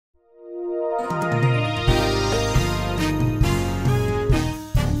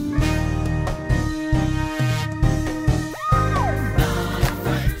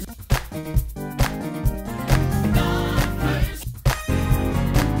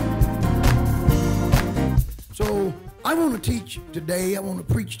So I want to teach today, I want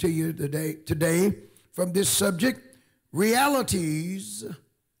to preach to you today from this subject, realities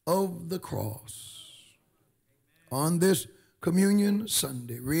of the cross. On this Communion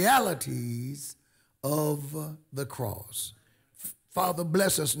Sunday, realities of the cross. Father,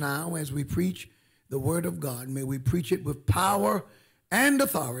 bless us now as we preach the word of God. May we preach it with power and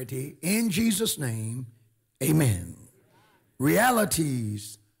authority in Jesus' name. Amen.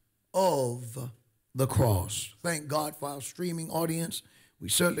 Realities of the cross. Thank God for our streaming audience. We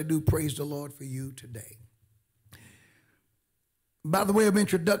certainly do praise the Lord for you today. By the way of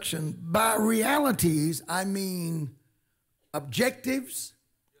introduction, by realities, I mean objectives,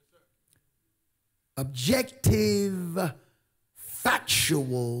 objective,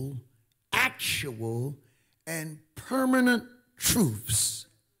 factual, actual, and permanent truths,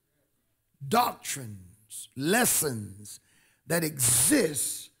 doctrines, lessons that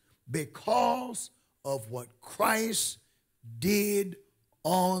exist because of what Christ did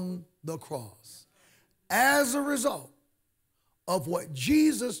on the cross. As a result of what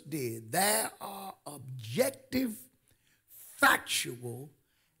Jesus did, there are objective, factual,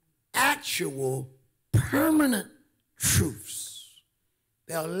 actual, permanent truths.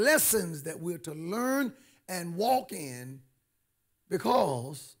 There are lessons that we're to learn and walk in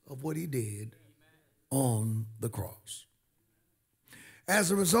because of what he did on the cross.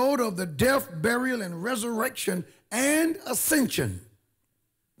 As a result of the death, burial, and resurrection and ascension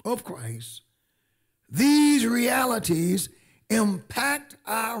of Christ, these realities impact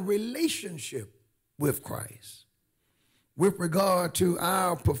our relationship with Christ with regard to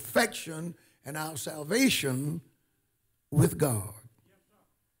our perfection and our salvation with God.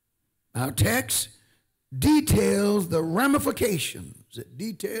 Our text details the ramifications, it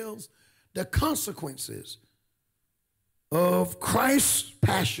details the consequences of Christ's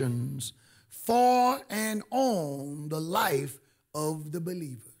passions for and on the life of the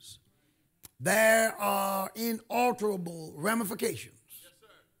believers. There are inalterable ramifications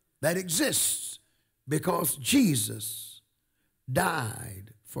that exist because Jesus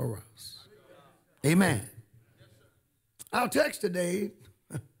died for us. Amen. Our text today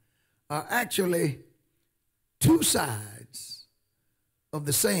are actually two sides of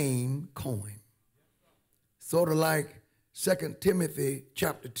the same coin. Sort of like 2 Timothy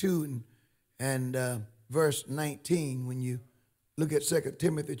chapter 2 and verse 19. When you look at 2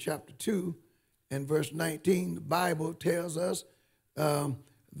 Timothy chapter 2 and verse 19, the Bible tells us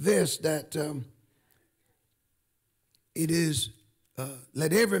this, that it is,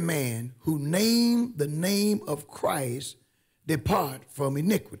 let every man who name the name of Christ depart from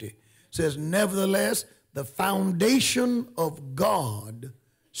iniquity. It says, nevertheless, the foundation of God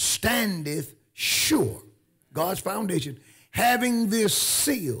standeth sure. God's foundation. Having this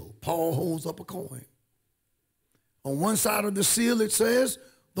seal, Paul holds up a coin. On one side of the seal it says,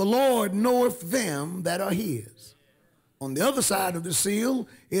 the Lord knoweth them that are his. On the other side of the seal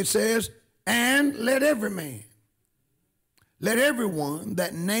it says, and let every man, let everyone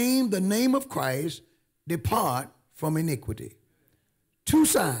that name the name of Christ depart from iniquity. Two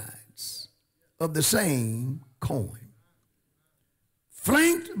sides of the same coin.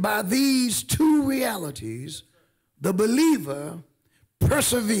 Flanked by these two realities, the believer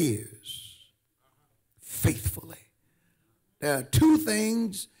perseveres faithfully. There are two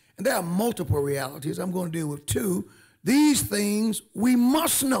things, and there are multiple realities. I'm going to deal with two. These things we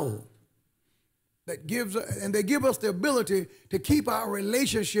must know that gives, and they give us the ability to keep our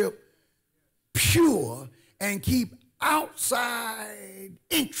relationship pure and keep outside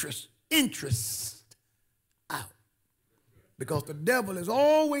interest out. Because the devil is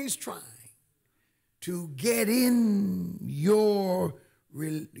always trying to get involved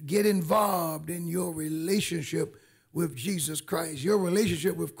in your relationship with Jesus Christ. Your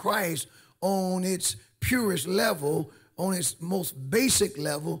relationship with Christ on its purest level, on its most basic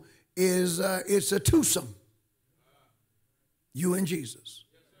level, is it's a twosome. You and Jesus.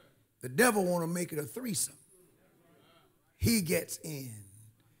 The devil want to make it a threesome. He gets in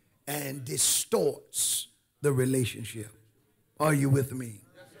and distorts the relationship. Are you with me?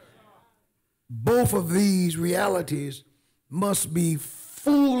 Both of these realities must be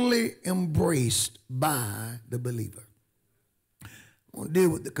fully embraced by the believer. I want to deal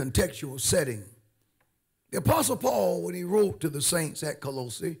with the contextual setting. The Apostle Paul, when he wrote to the saints at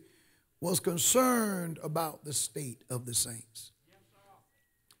Colossae, was concerned about the state of the saints.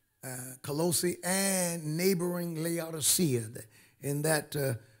 Colossae and neighboring Laodicea in that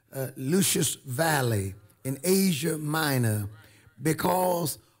Lucius Valley in Asia Minor,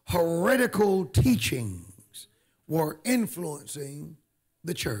 because heretical teachings were influencing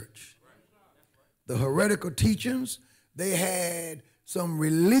the church. The heretical teachings, they had some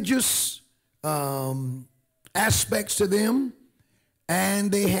religious aspects to them,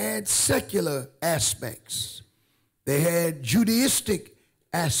 and they had secular aspects. They had Judaistic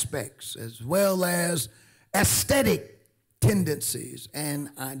aspects as well as aesthetic tendencies and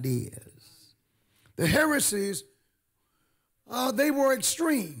ideas. The heresies, they were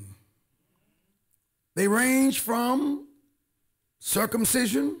extreme. They ranged from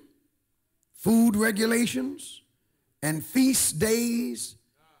circumcision, food regulations, and feast days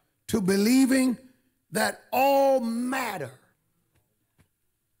to believing that all matter,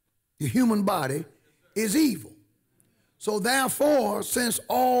 the human body, is evil. So therefore, since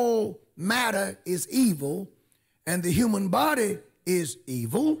all matter is evil and the human body is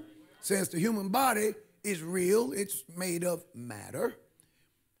evil, since the human body is real, it's made of matter,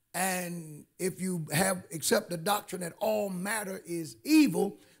 and if you accept the doctrine that all matter is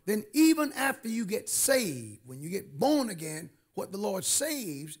evil, then even after you get saved, when you get born again, what the Lord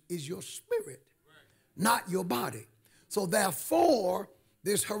saves is your spirit, not your body. So therefore,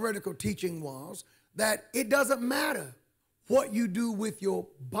 this heretical teaching was that it doesn't matter what you do with your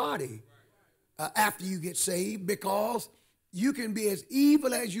body after you get saved, because you can be as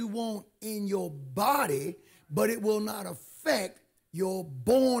evil as you want in your body, but it will not affect your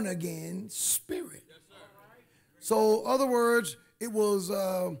born again spirit. So, in other words, it was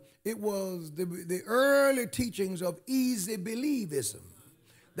the early teachings of easy believism,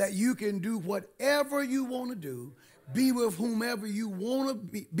 that you can do whatever you want to do, be with whomever you want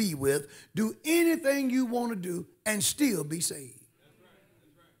to be with, do anything you want to do, and still be saved.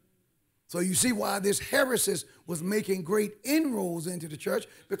 So you see why this heresy was making great inroads into the church,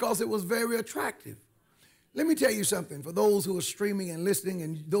 because it was very attractive. Let me tell you something, for those who are streaming and listening,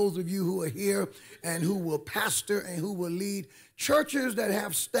 and those of you who are here and who will pastor and who will lead, churches that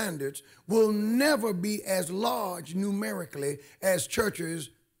have standards will never be as large numerically as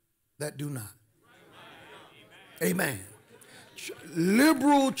churches that do not. Amen.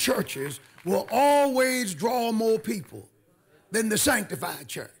 Liberal churches will always draw more people than the sanctified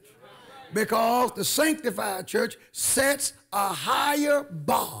church, because the sanctified church sets a higher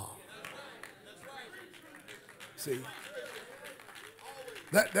bar. See,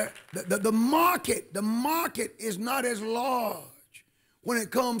 the market is not as large when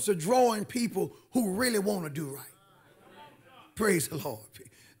it comes to drawing people who really want to do right. Praise the Lord.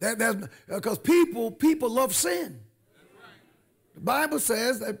 That's because people love sin. The Bible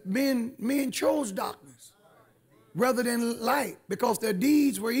says that men chose darkness rather than light because their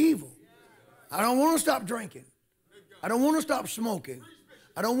deeds were evil. I don't want to stop drinking. I don't want to stop smoking.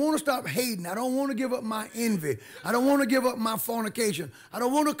 I don't want to stop hating. I don't want to give up my envy. I don't want to give up my fornication. I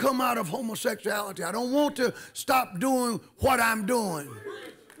don't want to come out of homosexuality. I don't want to stop doing what I'm doing.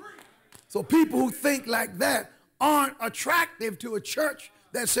 So people who think like that aren't attractive to a church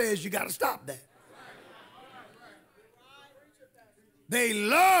that says you got to stop that. They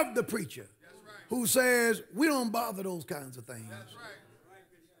love the preacher who says we don't bother those kinds of things.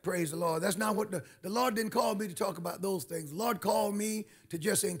 Praise the Lord. That's not what the Lord didn't call me to talk about those things. The Lord called me to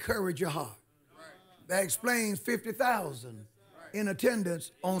just encourage your heart. That explains 50,000 in attendance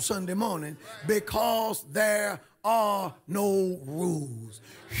on Sunday morning, because there are no rules.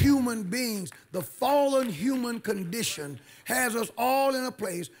 Human beings, the fallen human condition has us all in a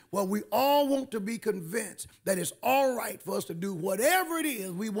place where we all want to be convinced that it's all right for us to do whatever it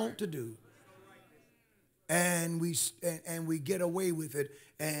is we want to do. And we get away with it,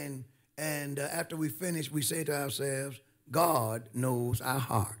 and after we finish, we say to ourselves, God knows our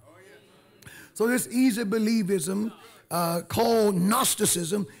heart. So this easy believism called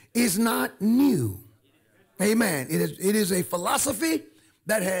Gnosticism is not new. Amen. It is a philosophy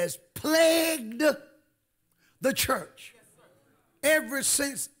that has plagued the church ever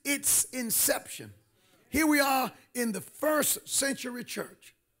since its inception. Here we are in the first century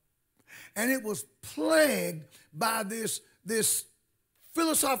church, and it was plagued by this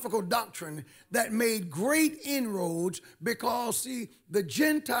philosophical doctrine that made great inroads, because, see, the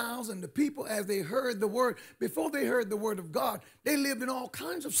Gentiles and the people, as they heard the word, before they heard the word of God, they lived in all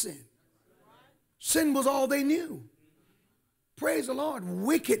kinds of sin. Sin was all they knew. Praise the Lord.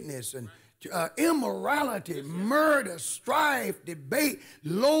 Wickedness and immorality, murder, strife, debate,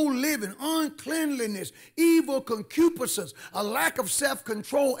 low living, uncleanliness, evil concupiscence, a lack of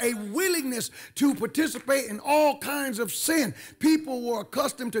self-control, a willingness to participate in all kinds of sin. People were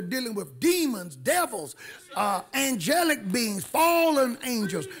accustomed to dealing with demons, devils, angelic beings, fallen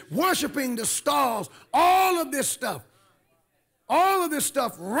angels, worshiping the stars. All of this stuff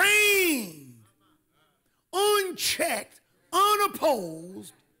reigned unchecked,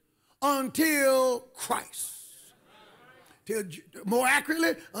 unopposed, until Christ. More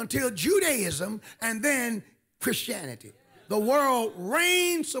accurately, until Judaism and then Christianity. The world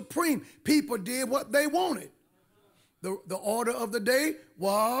reigned supreme. People did what they wanted. The order of the day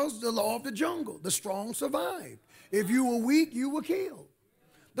was the law of the jungle. The strong survived. If you were weak, you were killed.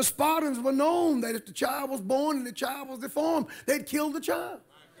 The Spartans were known that if the child was born and the child was deformed, they'd kill the child.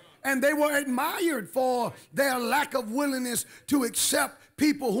 And they were admired for their lack of willingness to accept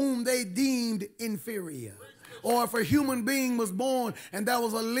people whom they deemed inferior. Or if a human being was born and there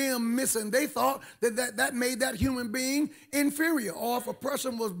was a limb missing, they thought that made that human being inferior. Or if a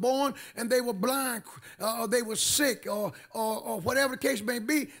person was born and they were blind or they were sick or whatever the case may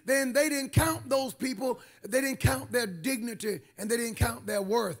be, then they didn't count those people. They didn't count their dignity and they didn't count their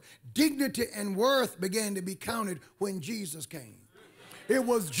worth. Dignity and worth began to be counted when Jesus came. It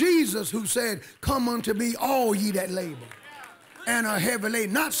was Jesus who said, "Come unto me, all ye that labor and are heavy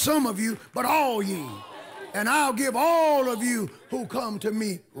laden." Not some of you, but all ye. And I'll give all of you who come to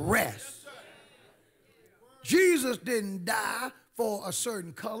me rest. Jesus didn't die for a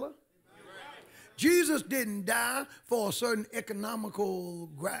certain color. Jesus didn't die for a certain economical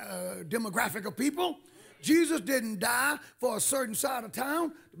demographic of people. Jesus didn't die for a certain side of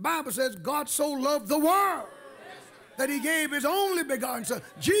town. The Bible says God so loved the world that he gave his only begotten son.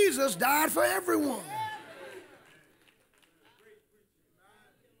 Jesus died for everyone.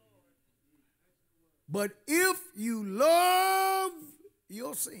 But if you love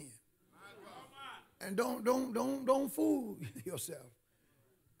your sin, and don't fool yourself.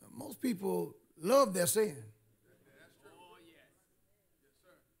 Most people love their sin.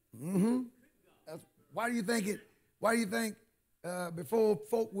 Mm-hmm. Why do you think before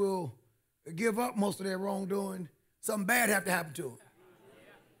folk will give up most of their wrongdoing, something bad have to happen to them?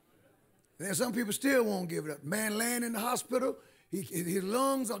 Then some people still won't give it up. Man laying in the hospital, his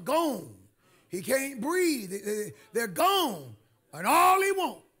lungs are gone. He can't breathe. They're gone. And all he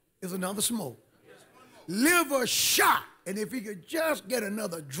wants is another smoke. Liver shot. And if he could just get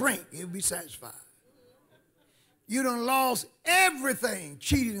another drink, he'll be satisfied. You done lost everything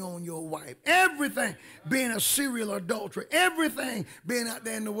cheating on your wife, everything being a serial adulterer, everything being out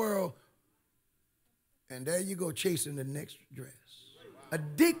there in the world. And there you go chasing the next dress.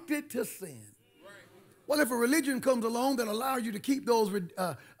 Addicted to sin. Well, if a religion comes along that allows you to keep those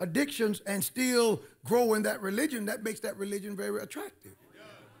addictions and still grow in that religion, that makes that religion very attractive.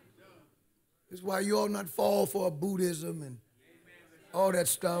 This is why you ought not fall for Buddhism and all that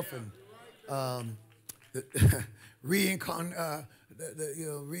stuff and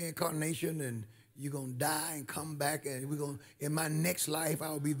reincarnation and you're going to die and come back and in my next life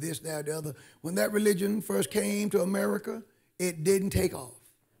I'll be this, that, the other. When that religion first came to America, it didn't take off.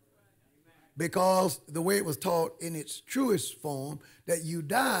 Because the way it was taught in its truest form, that you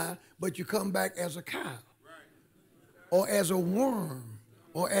die, but you come back as a cow, or as a worm,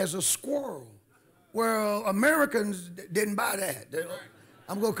 or as a squirrel. Well, Americans didn't buy that.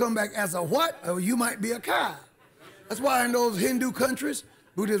 I'm going to come back as a what? Or you might be a cow. That's why in those Hindu countries,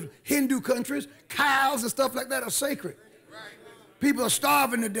 Buddhism, Hindu countries, cows and stuff like that are sacred. People are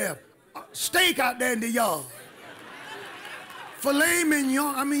starving to death. Steak out there in the yard. Filet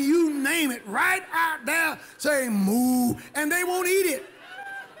mignon, I mean, you name it, right out there saying moo, and they won't eat it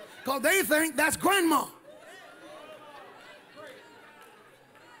because they think that's grandma.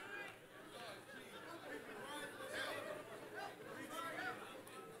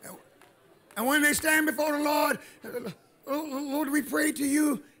 And when they stand before the Lord, Lord, we prayed to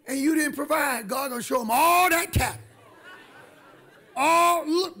you and you didn't provide. God gonna show them all that cattle. Oh,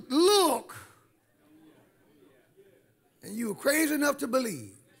 look. And you were crazy enough to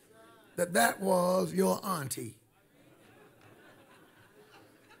believe that that was your auntie.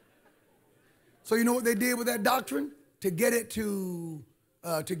 So you know what they did with that doctrine? To get it to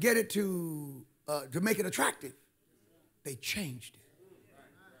make it attractive, they changed it.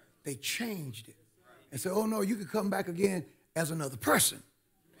 They changed it and said, "Oh no, you can come back again as another person,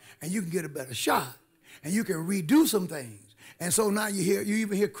 and you can get a better shot, and you can redo some things." And so now you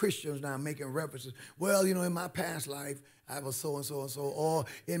even hear Christians now making references. Well, you know, in my past life, I was so and so and so, or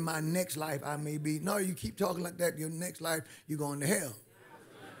in my next life, I may be. No, you keep talking like that. Your next life, you're going to hell.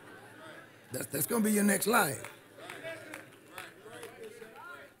 That's going to be your next life.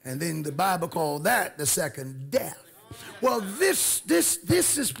 And then the Bible called that the second death. Well, this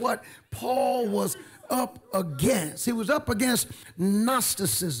is what Paul was up against. He was up against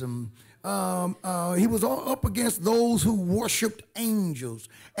Gnosticism. He was up against those who worshiped angels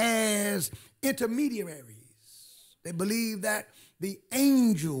as intermediaries. They believed that the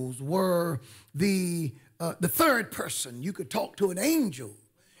angels were the third person. You could talk to an angel,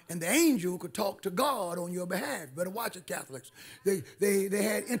 and the angel could talk to God on your behalf. Better watch it, Catholics. They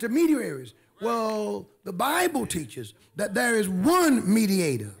had intermediaries. Well, the Bible teaches that there is one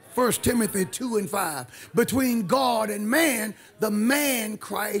mediator, 1 Timothy 2:5, between God and man, the man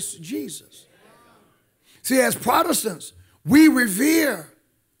Christ Jesus. See, as Protestants, we revere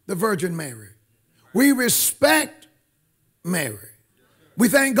the Virgin Mary. We respect Mary. We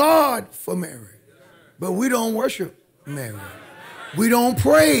thank God for Mary. But we don't worship Mary. We don't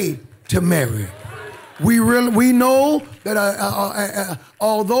pray to Mary. We know that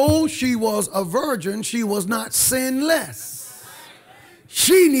although she was a virgin, she was not sinless.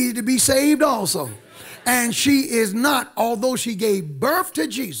 She needed to be saved also. And she is not, although she gave birth to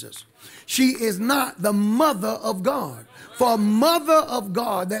Jesus, she is not the mother of God. For mother of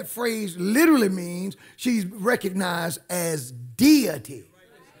God, that phrase literally means she's recognized as deity.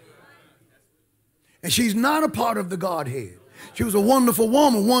 And she's not a part of the Godhead. She was a wonderful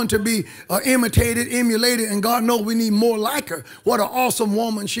woman, one to be imitated, emulated, and God knows we need more like her. What an awesome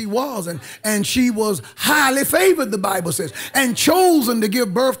woman she was. And she was highly favored, the Bible says, and chosen to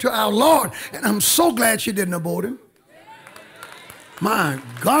give birth to our Lord. And I'm so glad she didn't abort him. My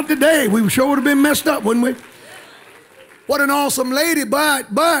God, today we sure would have been messed up, wouldn't we? What an awesome lady, but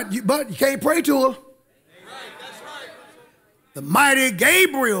you can't pray to her. The mighty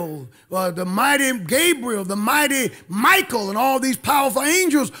Gabriel, the mighty Michael, and all these powerful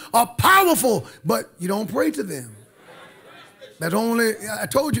angels are powerful, but you don't pray to them. That's only, I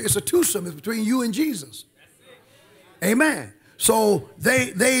told you, it's a twosome. It's between you and Jesus. Amen. So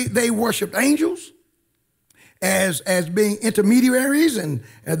they worshiped angels as being intermediaries, and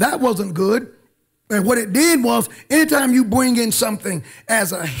that wasn't good. And what it did was, anytime you bring in something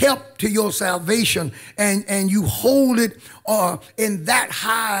as a help to your salvation and you hold it in that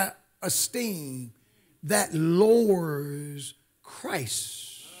high esteem, that lowers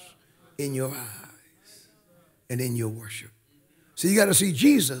Christ in your eyes and in your worship. So you got to see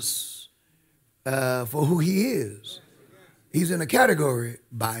Jesus for who he is. He's in a category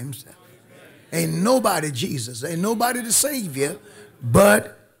by himself. Ain't nobody Jesus, ain't nobody the Savior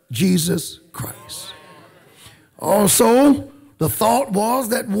but Jesus Christ. Also, the thought was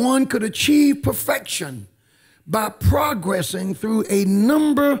that one could achieve perfection by progressing through a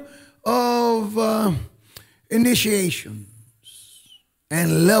number of initiations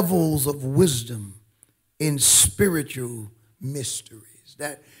and levels of wisdom in spiritual mysteries.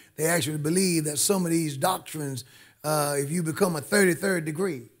 That they actually believe that some of these doctrines, if you become a 33rd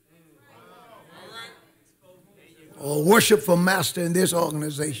degree, or worship for master in this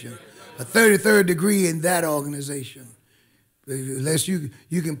organization, a 33rd degree in that organization. Unless you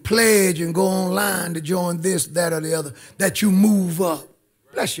can pledge and go online to join this, that, or the other, that you move up.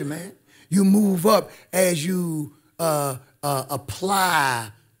 Bless you, man. You move up as you apply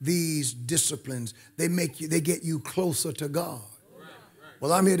these disciplines. They get you closer to God.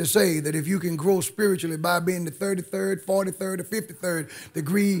 Well, I'm here to say that if you can grow spiritually by being the 33rd, 43rd, or 53rd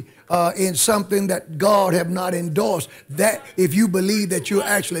degree in something that God have not endorsed, that if you believe that you're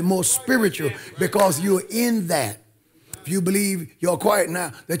actually more spiritual because you're in that. If you believe, you're quiet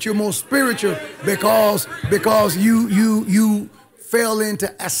now, that you're more spiritual because you fell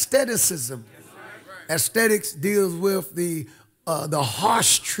into aestheticism. Aesthetics deals with the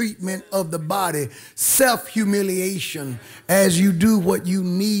harsh treatment of the body, self-humiliation as you do what you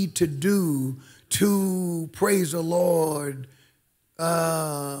need to do to, praise the Lord,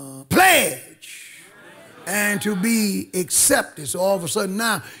 pledge and to be accepted. So all of a sudden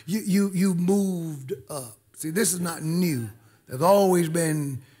now you moved up. See, this is not new. There's always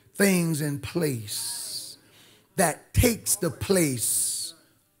been things in place that takes the place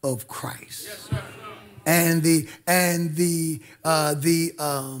of Christ. Yes, sir. And the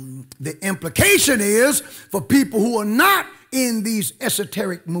implication is for people who are not in these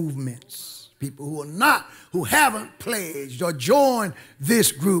esoteric movements, people who haven't pledged or joined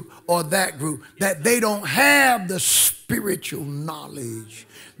this group or that group, that they don't have the spiritual knowledge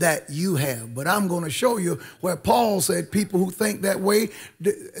that you have. But I'm going to show you where Paul said people who think that way,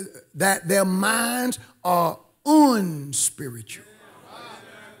 that their minds are unspiritual.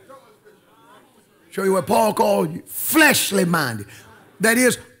 Show you what Paul called fleshly minded. that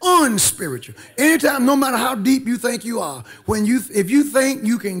is unspiritual. Anytime, no matter how deep you think you are, if you think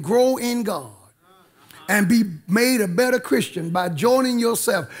you can grow in God and be made a better Christian by joining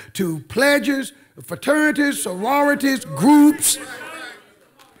yourself to pledges, fraternities, sororities, groups,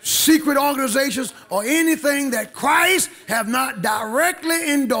 secret organizations, or anything that Christ have not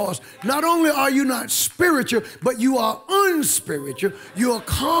directly endorsed, not only are you not spiritual, but you are unspiritual, you're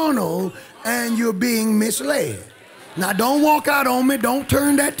carnal, and you're being misled. Now don't walk out on me, don't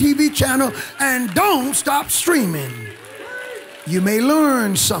turn that TV channel, and don't stop streaming. You may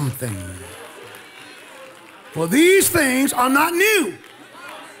learn something. For these things are not new.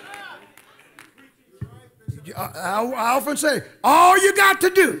 I often say, all you got to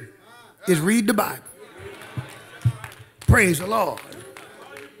do is read the Bible. Praise the Lord.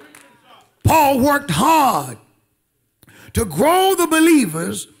 Paul worked hard to grow the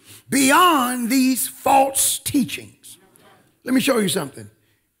believers beyond these false teachings. Let me show you something.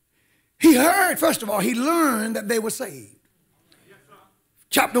 He heard, first of all, he learned that they were saved.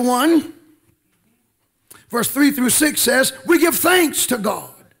 Chapter 1, verse 3 through 6 says, we give thanks to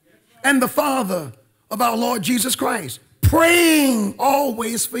God and the Father of our Lord Jesus Christ, praying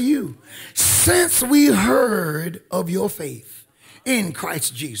always for you, since we heard of your faith in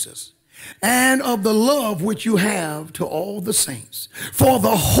Christ Jesus and of the love which you have to all the saints, for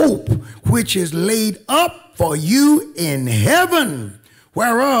the hope which is laid up for you in heaven,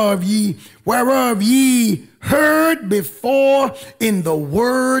 whereof ye heard before in the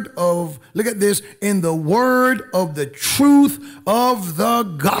word of, look at this, in the word of the truth of the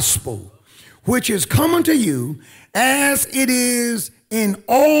gospel, which is come unto you as it is in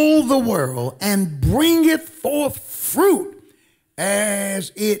all the world, and bringeth forth fruit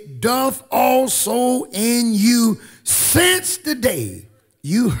as it doth also in you, since the day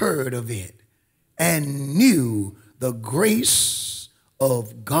you heard of it and knew the grace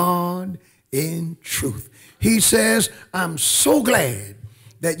of God in truth. He says, I'm so glad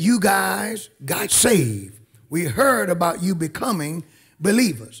that you guys got saved. We heard about you becoming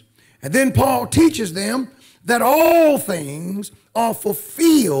believers. And then Paul teaches them that all things are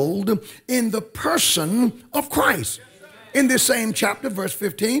fulfilled in the person of Christ. In this same chapter, verse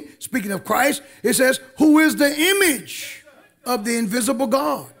 15, speaking of Christ, it says, who is the image of the invisible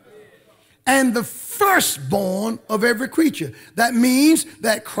God and the firstborn of every creature. That means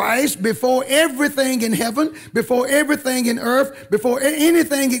that Christ, before everything in heaven, before everything in earth, before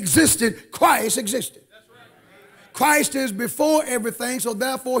anything existed, Christ existed. Christ is before everything, so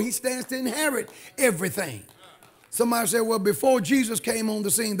therefore he stands to inherit everything. Somebody said, well, before Jesus came on the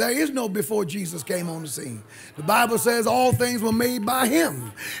scene. There is no before Jesus came on the scene. The Bible says all things were made by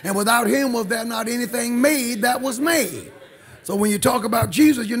him, and without him was there not anything made that was made. So when you talk about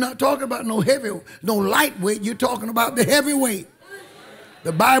Jesus, you're not talking about no lightweight, you're talking about the heavyweight.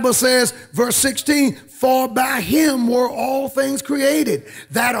 The Bible says, verse 16, for by him were all things created,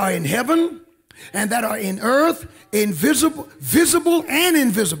 that are in heaven and that are in earth, invisible, visible and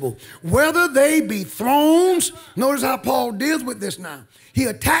invisible, whether they be thrones. Notice how Paul deals with this now. He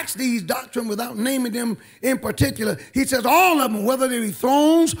attacks these doctrines without naming them in particular. He says all of them, whether they be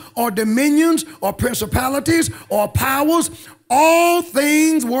thrones or dominions or principalities or powers, all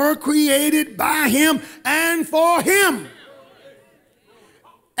things were created by him and for him.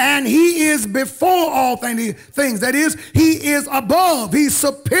 And he is before all things. That is, he is above, he's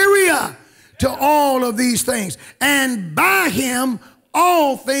superior to all of these things, and by him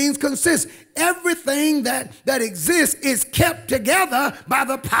all things consist. Everything that exists is kept together by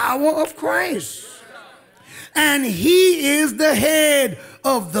the power of Christ, and he is the head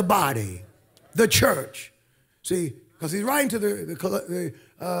of the body, the church. See, because he's writing to the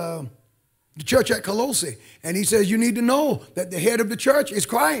church at Colossae, and he says you need to know that the head of the church is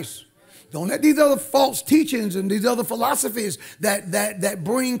Christ. Don't let these other false teachings and these other philosophies that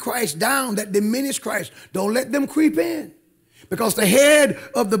bring Christ down, that diminish Christ, don't let them creep in. Because the head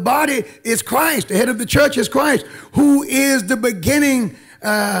of the body is Christ. The head of the church is Christ, who is the beginning,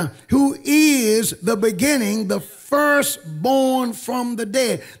 the firstborn from the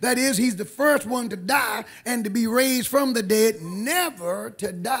dead. That is, he's the first one to die and to be raised from the dead, never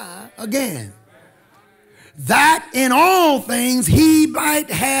to die again. That in all things he might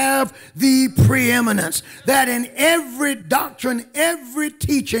have the preeminence, that in every doctrine, every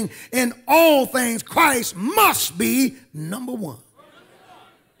teaching, in all things, Christ must be number one.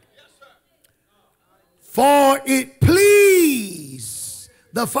 For it pleased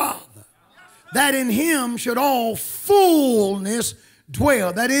the Father that in him should all fullness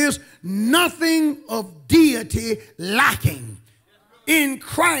dwell. That is, nothing of deity lacking. In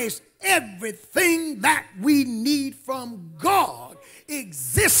Christ, everything that we need from God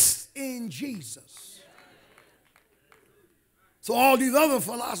exists in Jesus. So all these other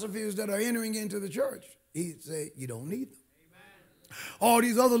philosophies that are entering into the church, he said, you don't need them. All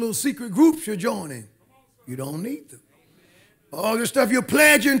these other little secret groups you're joining, you don't need them. All this stuff you're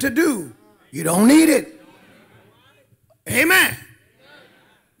pledging to do, you don't need it. Amen.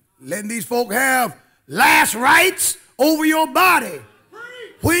 Letting these folk have last rights over your body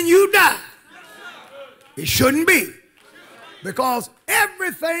when you die. It shouldn't be. Because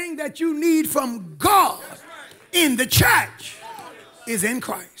everything that you need from God in the church is in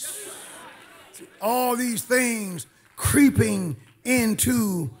Christ. See, all these things creeping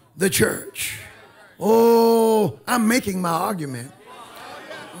into the church. Oh, I'm making my argument.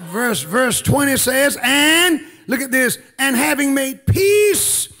 Verse 20 says, and look at this, and having made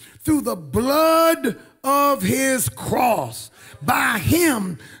peace through the blood of his cross, by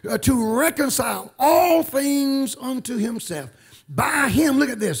him to reconcile all things unto himself. By him, look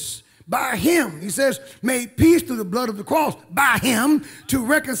at this. By him, he says, made peace through the blood of the cross. By him to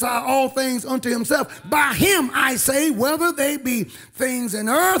reconcile all things unto himself. By him, I say, whether they be things in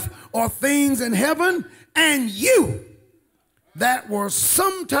earth or things in heaven, and you that were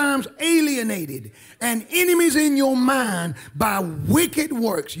sometimes alienated and enemies in your mind by wicked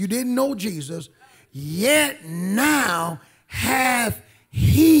works. You didn't know Jesus, yet now hath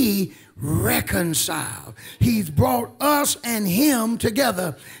he reconciled. He's brought us and him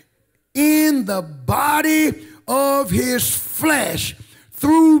together in the body of his flesh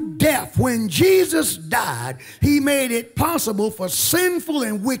through death. When Jesus died, he made it possible for sinful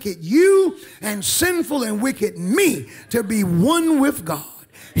and wicked you and sinful and wicked me to be one with God.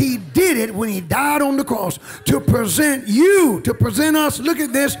 He did it when he died on the cross to present you, to present us, look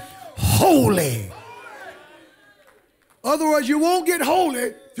at this, holy. Otherwise, you won't get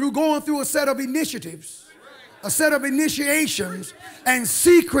holy through going through a set of initiatives, a set of initiations and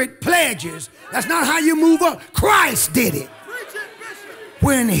secret pledges. That's not how you move up. Christ did it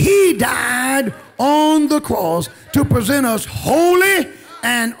when he died on the cross to present us holy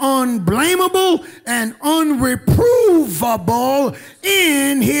and unblameable and unreprovable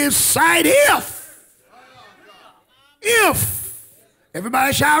in his sight. If,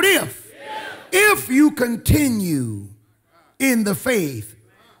 everybody shout if you continue in the faith.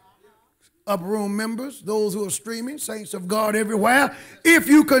 Upper room members, those who are streaming, saints of God everywhere, if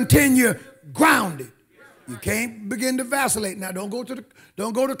you continue grounded, you can't begin to vacillate. Now don't go to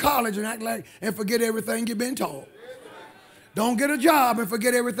college and act like and forget everything you've been taught. Don't get a job and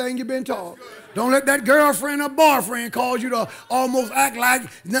forget everything you've been taught. Don't let that girlfriend or boyfriend cause you to almost act like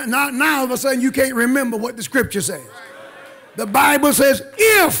now all of a sudden you can't remember what the scripture says. The Bible says,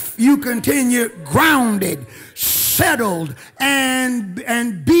 if you continue grounded, settled,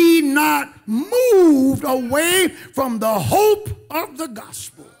 and be not moved away from the hope of the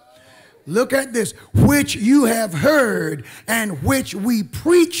gospel. Look at this, which you have heard and which we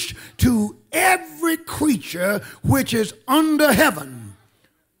preach to every creature which is under heaven,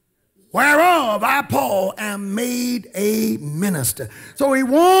 whereof I, Paul, am made a minister. So he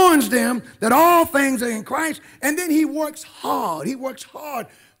warns them that all things are in Christ, and then he works hard. He works hard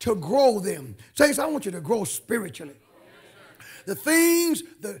to grow them. Saints, I want you to grow spiritually. The things,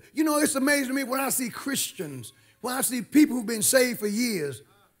 it's amazing to me when I see Christians, when I see people who've been saved for years.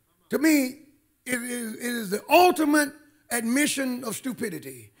 To me, it is the ultimate admission of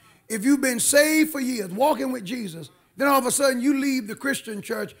stupidity. If you've been saved for years, walking with Jesus, then all of a sudden you leave the Christian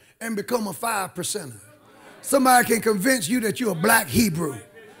church and become a 5%er. Somebody can convince you that you're a black Hebrew.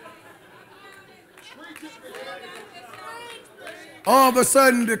 All of a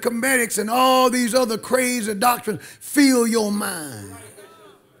sudden the comedics and all these other crazy doctrines fill your mind.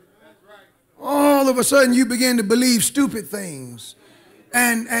 All of a sudden you begin to believe stupid things.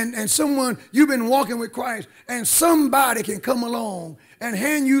 And someone, you've been walking with Christ, and somebody can come along and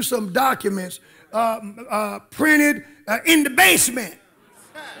hand you some documents printed in the basement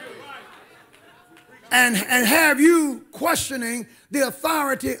and have you questioning the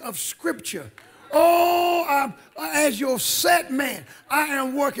authority of Scripture. Oh, as your set man, I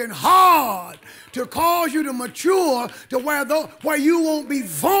am working hard to cause you to mature to where you won't be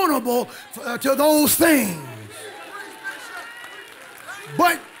vulnerable to those things.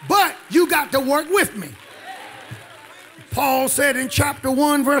 But you got to work with me. Paul said in chapter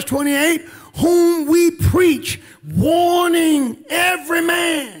 1, verse 28, whom we preach, warning every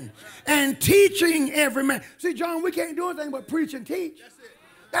man and teaching every man. See, John, we can't do anything but preach and teach.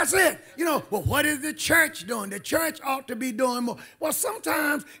 That's it. Well, what is the church doing? The church ought to be doing more. Well,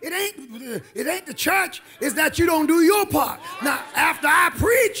 sometimes it ain't the church. It's that you don't do your part. Now, after I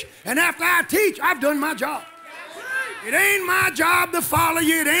preach and after I teach, I've done my job. It ain't my job to follow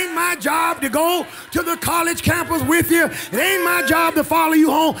you. It ain't my job to go to the college campus with you. It ain't my job to follow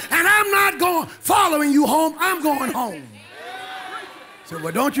you home. And I'm not going following you home. I'm going home. So,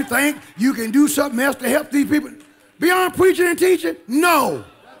 well, don't you think you can do something else to help these people beyond preaching and teaching? No.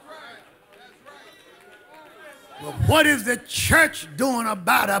 Well, what is the church doing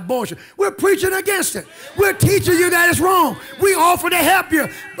about abortion? We're preaching against it. We're teaching you that it's wrong. We offer to help you,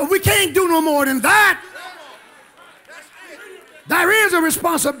 but we can't do no more than that. There is a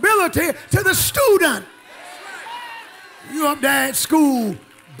responsibility to the student. You up there at school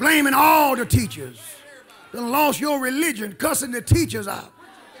blaming all the teachers. Done lost your religion, cussing the teachers out.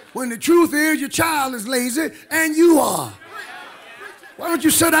 When the truth is your child is lazy and you are. Why don't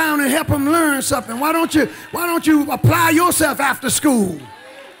you sit down and help them learn something? Why don't you apply yourself after school?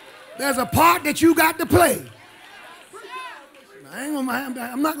 There's a part that you got to play. I'm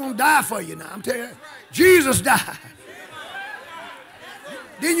not going to die for you now. I'm telling you, Jesus died.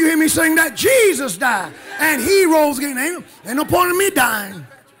 Didn't you hear me sing that? Jesus died, and he rose again. Ain't no point in me dying.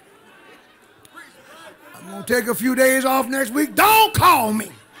 I'm going to take a few days off next week. Don't call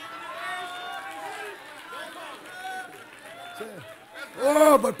me.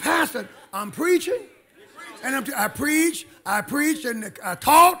 Oh, but Pastor, I'm preaching, and I preached and I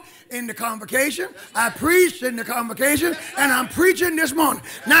taught in the convocation. I preached in the convocation, and I'm preaching this morning.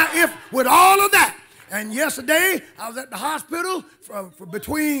 Now, if with all of that, and yesterday I was at the hospital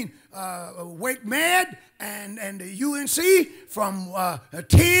between Wake Med and the UNC from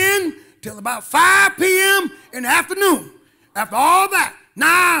 10 till about 5 p.m. in the afternoon. After all that,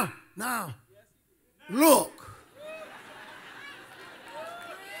 now, look.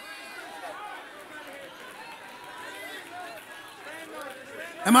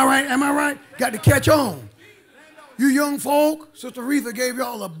 Am I right? Am I right? Got to catch on. You young folk, Sister Retha gave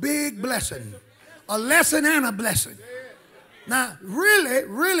y'all a big blessing. A lesson and a blessing. Now,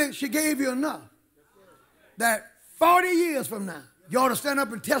 really, she gave you enough that 40 years from now, you ought to stand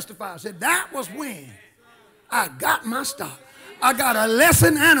up and testify. Said, that was when I got my start. I got a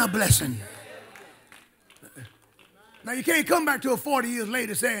lesson and a blessing. Now, you can't come back to her 40 years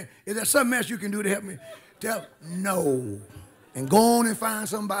later saying, is there something else you can do to help me? Tell, no. And go on and find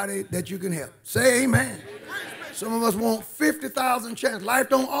somebody that you can help. Say amen. Some of us want 50,000 chances. Life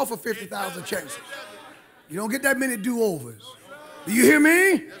don't offer 50,000 chances. You don't get that many do-overs. Do you hear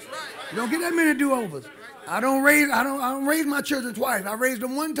me? You don't get that many do-overs. I don't raise my children twice. I raised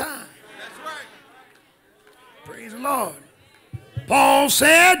them one time. Praise the Lord. Paul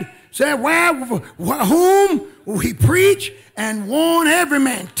said, whom we preach and warn every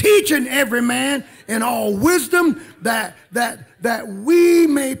man, teaching every man in all wisdom, that we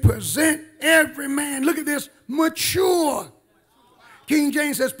may present every man, look at this, mature. King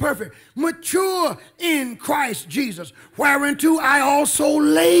James says perfect, mature in Christ Jesus, whereunto I also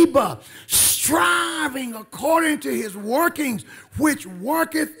labor, striving according to his workings, which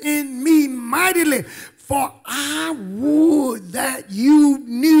worketh in me mightily. For I would that you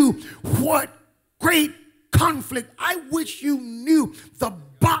knew what great conflict. I wish you knew the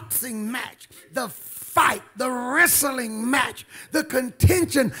boxing match, the fight, the wrestling match, the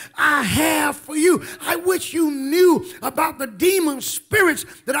contention I have for you. I wish you knew about the demon spirits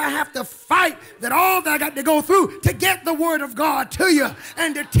that I have to fight, that all that I got to go through to get the word of God to you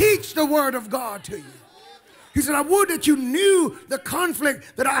and to teach the word of God to you. He said, I would that you knew the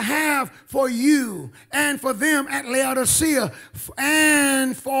conflict that I have for you and for them at Laodicea,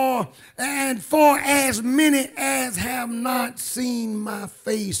 and for as many as have not seen my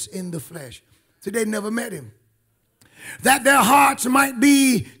face in the flesh. So they never met him. That their hearts might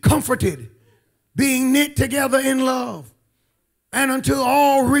be comforted, being knit together in love, and until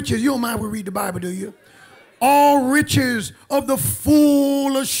all riches, you don't mind we read the Bible, do you? All riches of the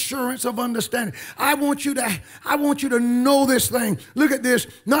full assurance of understanding. I want you to know this thing. Look at this,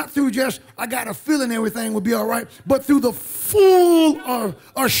 not through just, I got a feeling everything will be all right, but through the full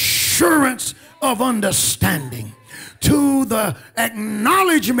assurance of understanding, to the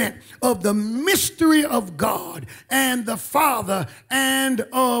acknowledgement of the mystery of God and the Father and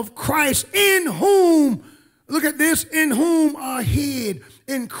of Christ, in whom, look at this, in whom are hid,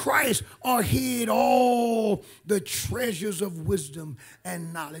 in Christ are hid all the treasures of wisdom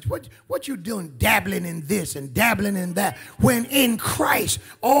and knowledge. What you doing dabbling in this and dabbling in that, when in Christ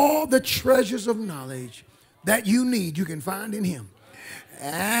all the treasures of knowledge that you need you can find in him.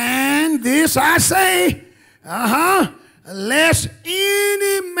 And this I say, lest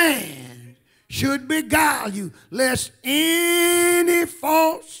any man should beguile you, lest any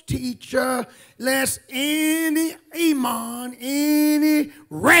false teacher, lest any Amon, any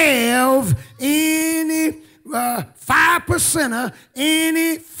Rev, any 5%er,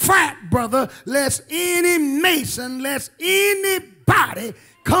 any frat brother, lest any mason, lest anybody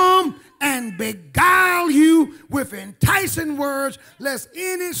come and beguile you with enticing words, lest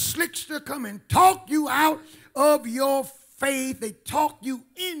any slickster come and talk you out of your faith. They talk you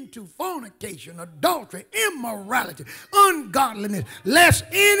into fornication, adultery, immorality, ungodliness, lest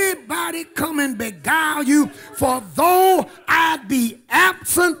anybody come and beguile you. For though I be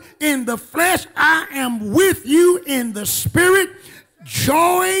absent in the flesh, I am with you in the spirit,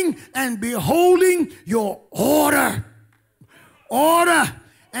 joying and beholding your order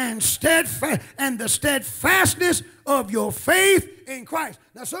and steadfast, and the steadfastness of your faith in Christ.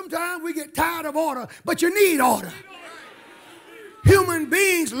 Now sometimes we get tired of order, but you need order. Human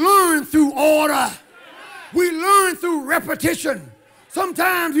beings learn through order. We learn through repetition.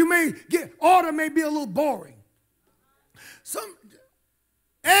 Sometimes you may get, order may be a little boring.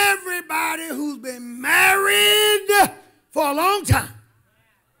 Everybody who's been married for a long time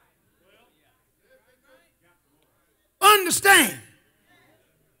understand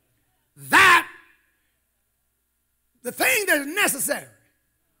that the thing that is necessary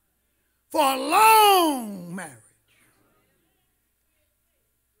for a long marriage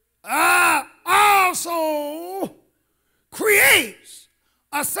also creates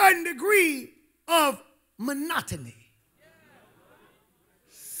a certain degree of monotony.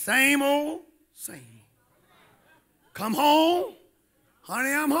 Same old, same old. Come home.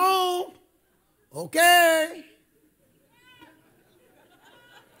 Honey, I'm home. Okay.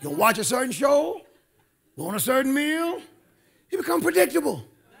 You watch a certain show, want a certain meal, you become predictable.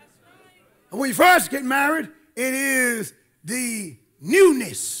 And when you first get married, it is the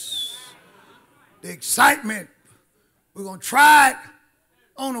newness, the excitement. We're going to try it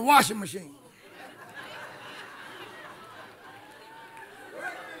on the washing machine.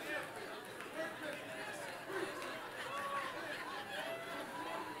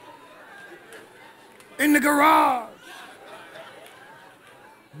 In the garage.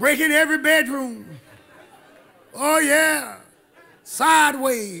 Breaking every bedroom. Oh, yeah.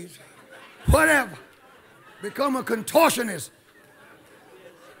 Sideways. Whatever. Become a contortionist.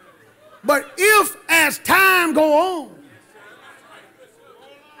 But if, as time go on,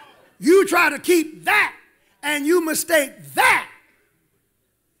 you try to keep that and you mistake that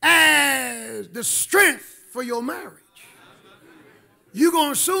as the strength for your marriage, you're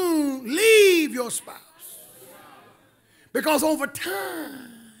going to soon leave your spouse. Because over time,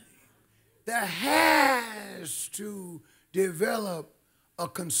 there has to develop a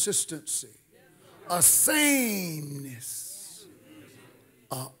consistency, a sameness,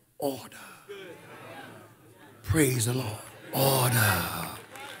 a order. Praise the Lord.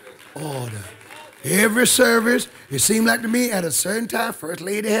 Order. Every service, it seemed like to me at a certain time, first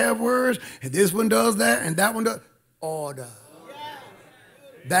lady have words, and this one does that, and that one does. Order.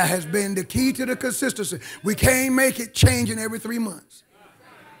 That has been the key to the consistency. We can't make it changing every 3 months.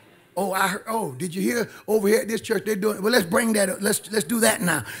 Oh, I heard, oh, did you hear over here at this church they're doing, well, let's bring that up. Let's do that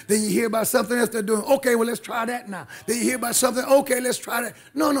now. Then you hear about something else they're doing. Okay, well, let's try that now. Then you hear about something, okay, let's try that.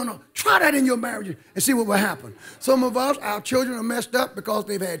 No. Try that in your marriage and see what will happen. Some of us, our children are messed up because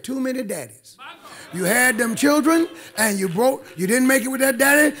they've had too many daddies. You had them children and you didn't make it with that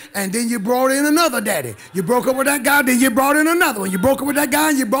daddy, and then you brought in another daddy. You broke up with that guy, then you brought in another one. You broke up with that guy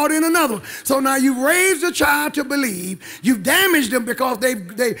and you brought in another one. So now you've raised a child to believe, you've damaged them because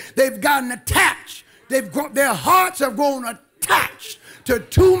they've gotten attached. Their hearts have grown attached to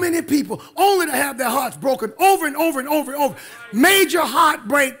too many people, only to have their hearts broken over and over and over and over. Major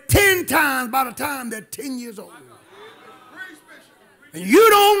heartbreak 10 times by the time they're 10 years old. And you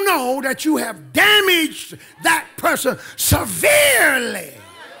don't know that you have damaged that person severely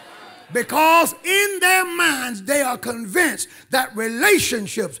because in their minds they are convinced that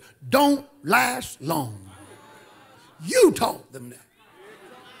relationships don't last long. You taught them that.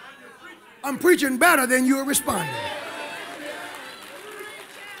 I'm preaching better than you're responding.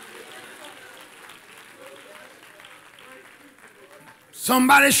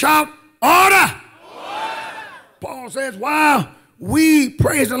 Somebody shout, order! Paul says, wow. We,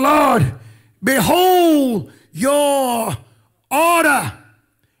 praise the Lord, behold your order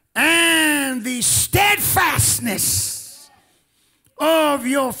and the steadfastness of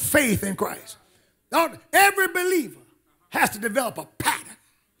your faith in Christ. Every believer has to develop a pattern.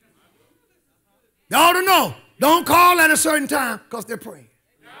 They ought to know, don't call at a certain time because they're praying.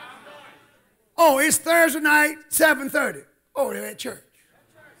 Oh, it's Thursday night, 7:30. Oh, they're at church.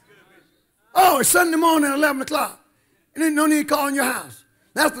 Oh, it's Sunday morning, 11 o'clock. And then no need to call in your house.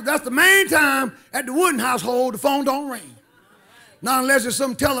 That's the main time at the Wooden household the phone don't ring. Not unless it's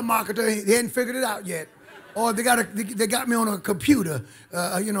some telemarketer, he hadn't figured it out yet. Or they got me on a computer,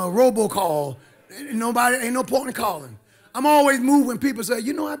 you know, a robocall. Ain't no point in calling. I'm always moved when people say,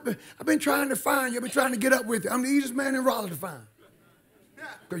 you know, I've been trying to find you. I've been trying to get up with you. I'm the easiest man in Raleigh to find.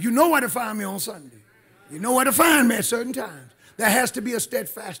 Because you know where to find me on Sunday. You know where to find me at certain times. There has to be a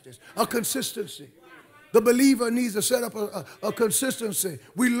steadfastness, a consistency. The believer needs to set up a consistency.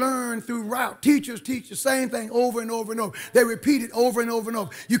 We learn throughout. Teachers teach the same thing over and over and over. They repeat it over and over and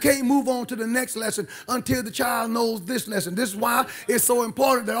over. You can't move on to the next lesson until the child knows this lesson. This is why it's so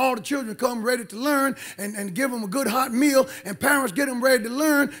important that all the children come ready to learn and give them a good hot meal, and parents get them ready to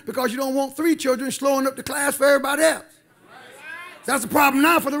learn, because you don't want 3 children slowing up the class for everybody else. That's the problem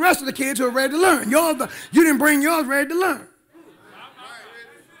now for the rest of the kids who are ready to learn. You didn't bring yours ready to learn.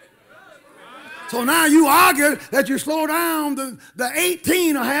 So now you argue that you slow down the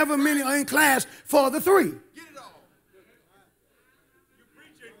 18 or however many are in class for the 3.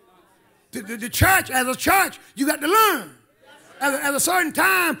 The church, as a church, you got to learn. At a certain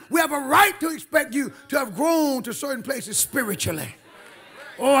time, we have a right to expect you to have grown to certain places spiritually.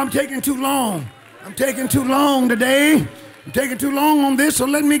 Oh, I'm taking too long. I'm taking too long today. I'm taking too long on this, so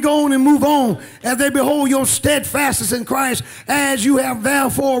let me go on and move on. As they behold your steadfastness in Christ, as you have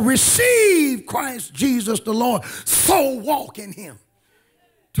therefore received Christ Jesus the Lord, so walk in him.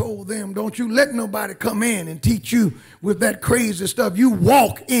 Told them, don't you let nobody come in and teach you with that crazy stuff. You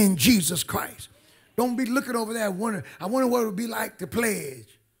walk in Jesus Christ. Don't be looking over there wondering, I wonder what it would be like to pledge.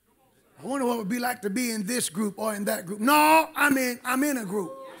 I wonder what it would be like to be in this group or in that group. No, I'm in a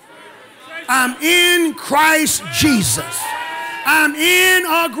group. I'm in Christ Jesus. I'm in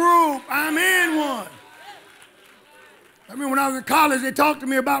a group. I'm in one. I mean, when I was in college, they talked to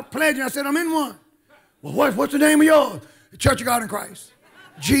me about pledging. I said, I'm in one. Well, what's the name of yours? The Church of God in Christ.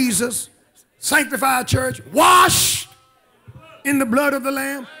 Jesus, sanctified church, washed in the blood of the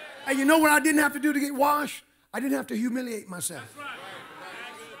Lamb. And you know what I didn't have to do to get washed? I didn't have to humiliate myself.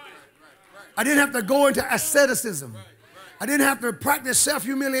 I didn't have to go into asceticism. I didn't have to practice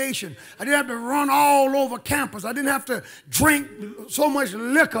self-humiliation. I didn't have to run all over campus. I didn't have to drink so much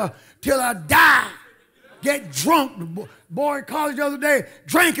liquor till I die. Get drunk. The boy in college the other day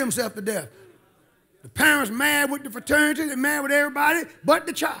drank himself to death. The parents mad with the fraternity. They're mad with everybody but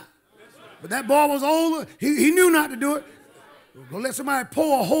the child. But that boy was older. He knew not to do it. Go let somebody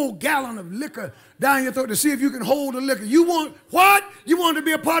pour a whole gallon of liquor down your throat to see if you can hold the liquor. You want what? You want to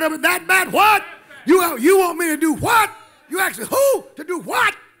be a part of it that bad? What? You want me to do what? You asked who to do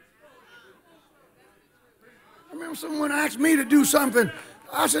what? I remember someone asked me to do something.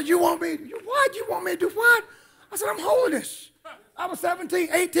 I said, you want me to do what? You want me to do what? I said, I'm holding this. I was 17,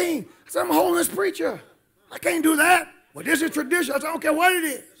 18. I said, I'm holding this preacher. I can't do that. Well, this is tradition. I said, I don't care what it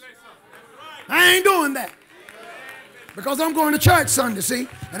is. I ain't doing that. Because I'm going to church Sunday, see?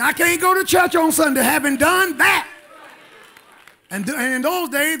 And I can't go to church on Sunday having done that. And in those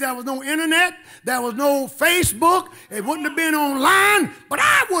days, there was no internet. There was no Facebook. It wouldn't have been online. But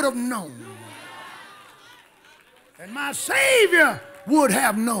I would have known. And my Savior would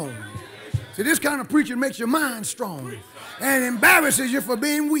have known. See, this kind of preaching makes your mind strong and embarrasses you for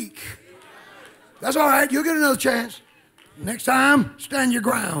being weak. That's all right. You'll get another chance. Next time, stand your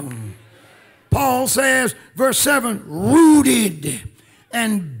ground. Paul says, verse 7, rooted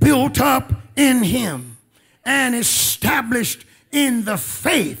and built up in him and established in the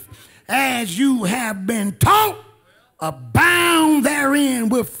faith as you have been taught, abound therein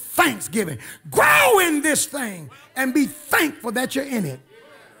with thanksgiving. Grow in this thing and be thankful that you're in it.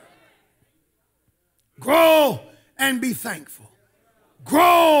 Grow and be thankful.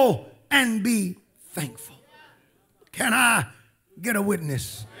 Grow and be thankful. Can I get a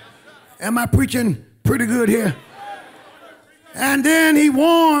witness? Am I preaching pretty good here? And then he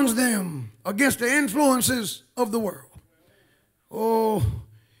warns them against the influences of the world. Oh,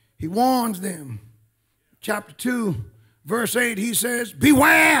 he warns them. Chapter 2, verse 8, he says,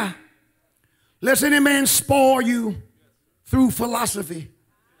 beware lest any man spoil you through philosophy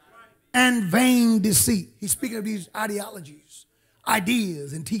and vain deceit. He's speaking of these ideologies,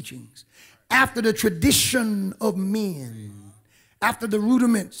 ideas, and teachings. After the tradition of men, after the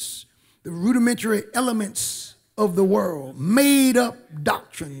rudiments, the rudimentary elements of the world, made up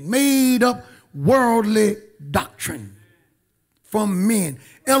doctrine, made up worldly doctrine from men,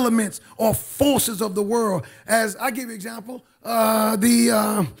 elements or forces of the world. As I give you an example,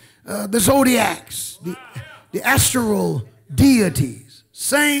 the zodiacs, the astral deities.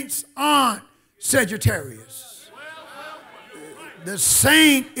 Saints aren't Sagittarius. The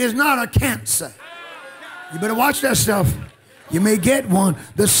saint is not a Cancer. You better watch that stuff. You may get one.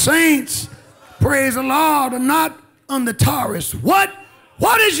 The saints, praise the Lord, are not on the Taurus. What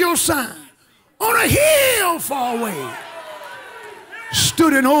is your sign? on a hill far away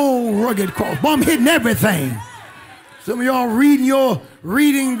stood an old rugged cross. Boy, I'm hitting everything. Some of y'all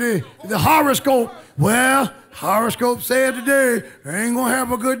reading the horoscope. Well, horoscope said today, I ain't gonna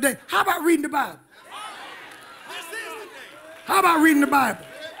have a good day. How about reading the Bible? How about reading the Bible?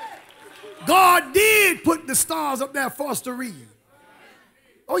 God did put the stars up there for us to read.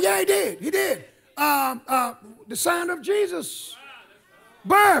 Oh yeah, he did. He did. The sign of Jesus'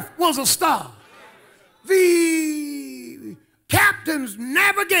 birth was a star. The captains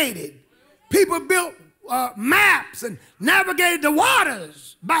navigated. People built maps and navigated the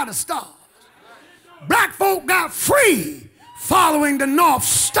waters by the stars. Black folk got free following the North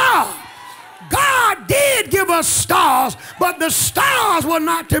Star. God did give us stars, but the stars were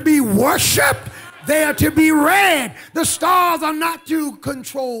not to be worshiped. They are to be read. The stars are not to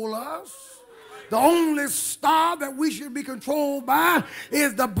control us. The only star that we should be controlled by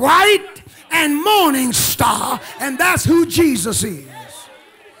is the bright and morning star, and that's who Jesus is.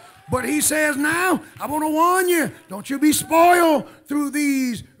 But he says now, I want to warn you, don't you be spoiled through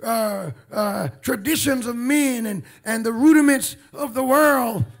these traditions of men and the rudiments of the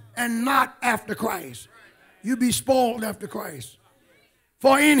world and not after Christ. You be spoiled after Christ.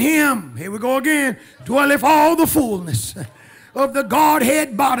 For in him, here we go again, dwelleth all the fullness of the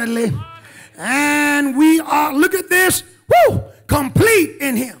Godhead bodily. And we are, look at this, woo, complete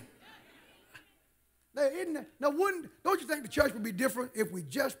in him. Now, don't you think the church would be different if we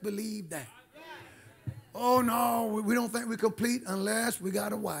just believed that? Oh, no, we don't think we're complete unless we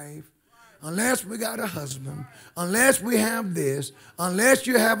got a wife, unless we got a husband, unless we have this, unless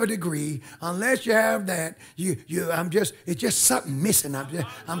you have a degree, unless you have that. It's just something missing.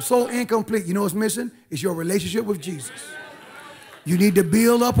 I'm so incomplete. You know what's missing? It's your relationship with Jesus. You need to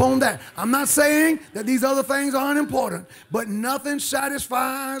build up on that. I'm not saying that these other things aren't important, but nothing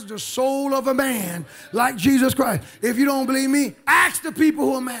satisfies the soul of a man like Jesus Christ. If you don't believe me, ask the people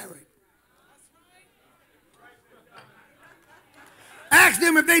who are married. Ask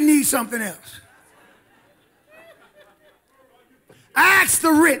them if they need something else. Ask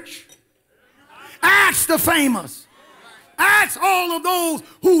the rich. Ask the famous. Ask all of those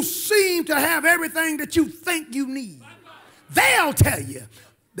who seem to have everything that you think you need. They'll tell you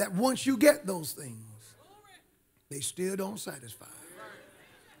that once you get those things, they still don't satisfy.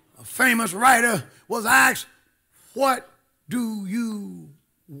 A famous writer was asked, what do you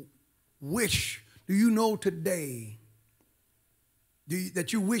wish, do you know today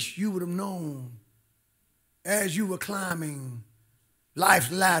that you wish you would have known as you were climbing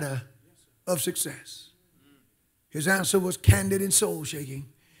life's ladder of success? His answer was candid and soul-shaking.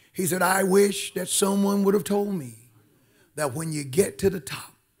 He said, I wish that someone would have told me that when you get to the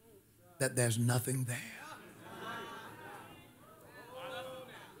top, that there's nothing there.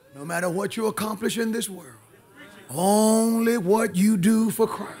 No matter what you accomplish in this world, only what you do for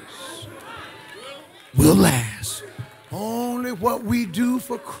Christ will last. Only what we do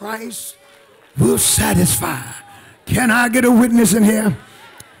for Christ will satisfy. Can I get a witness in here?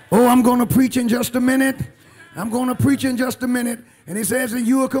 Oh, I'm going to preach in just a minute. I'm going to preach in just a minute. And he says that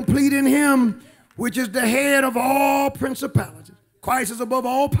you are complete in him, which is the head of all principalities. Christ is above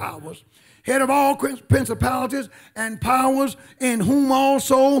all powers, head of all principalities and powers, in whom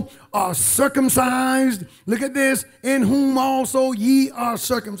also are circumcised. Look at this, in whom also ye are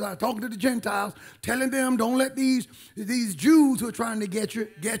circumcised. Talking to the Gentiles, telling them, don't let these Jews who are trying to get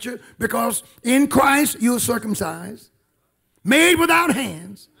you, because in Christ you're circumcised, made without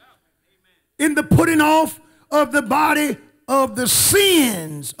hands, in the putting off of the body of the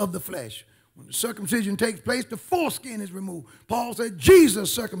sins of the flesh. When the circumcision takes place, the foreskin is removed. Paul said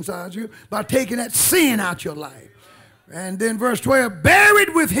Jesus circumcised you by taking that sin out your life. And then verse 12,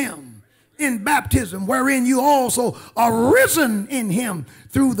 buried with him in baptism, wherein you also are risen in him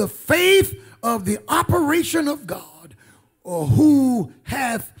through the faith of the operation of God, or who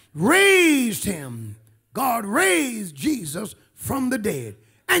hath raised him. God raised Jesus from the dead.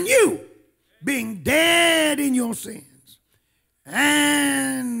 And you, being dead in your sins,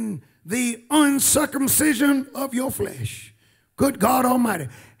 and the uncircumcision of your flesh, good God Almighty,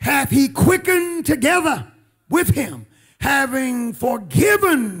 hath he quickened together with him, having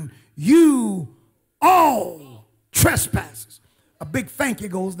forgiven you all trespasses. A big thank you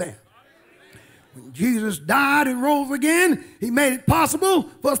goes there. When Jesus died and rose again, he made it possible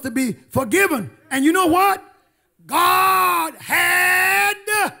for us to be forgiven. And you know what? God had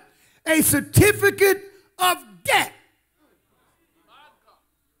a certificate of debt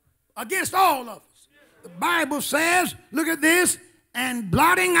against all of us. The Bible says, look at this, and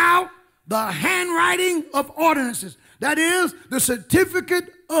blotting out the handwriting of ordinances. That is the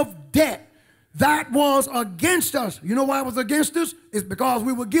certificate of debt that was against us. You know why it was against us? It's because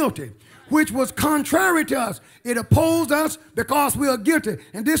we were guilty, which was contrary to us. It opposed us because we are guilty.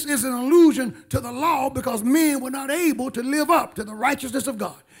 And this is an allusion to the law because men were not able to live up to the righteousness of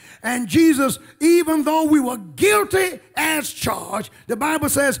God. And Jesus, even though we were guilty as charged, the Bible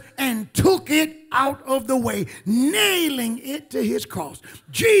says, and took it out of the way, nailing it to his cross.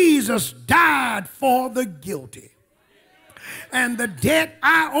 Jesus died for the guilty. And the debt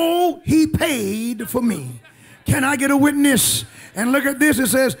I owe, he paid for me. Can I get a witness? And look at this, it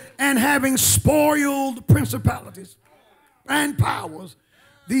says, and having spoiled principalities and powers,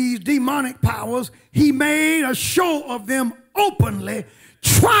 these demonic powers, he made a show of them openly,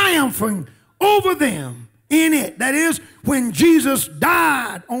 triumphing over them in it. That is, when Jesus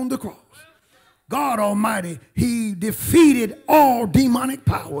died on the cross, God Almighty, he defeated all demonic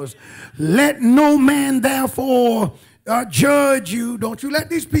powers. Let no man therefore judge you. Don't you let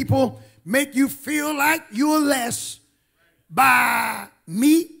these people make you feel like you're less by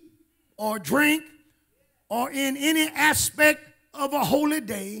meat or drink or in any aspect of a holy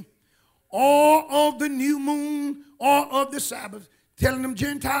day or of the new moon or of the Sabbath. Telling them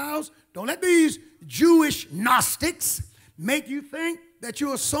Gentiles, don't let these Jewish Gnostics make you think that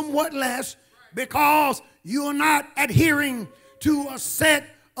you are somewhat less because you are not adhering to a set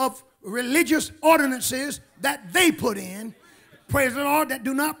of religious ordinances that they put in, praise the Lord, that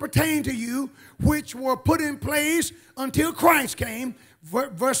do not pertain to you, which were put in place until Christ came.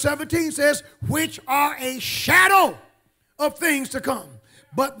 Verse 17 says, which are a shadow of things to come.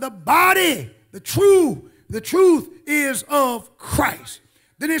 But the body, the truth is of Christ.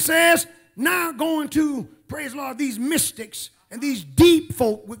 Then it says, now going to, praise the Lord, these mystics and these deep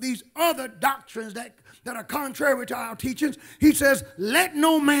folk with these other doctrines that are contrary to our teachings. He says, let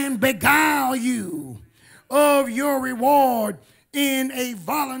no man beguile you of your reward in a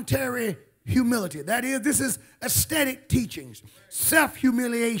voluntary humility. That is, this is aesthetic teachings,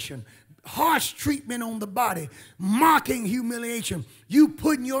 self-humiliation, harsh treatment on the body, mocking humiliation, you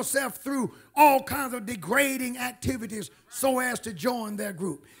putting yourself through all kinds of degrading activities so as to join their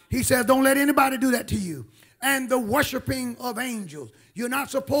group. He says, don't let anybody do that to you. And the worshiping of angels. You're not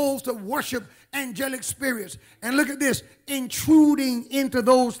supposed to worship angelic spirits. And look at this, intruding into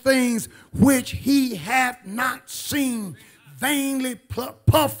those things which he hath not seen, vainly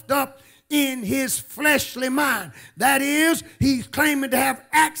puffed up in his fleshly mind. That is, he's claiming to have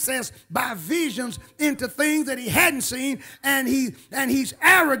access by visions into things that he hadn't seen, and he's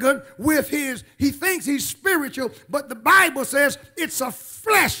arrogant with he thinks he's spiritual, but the Bible says it's a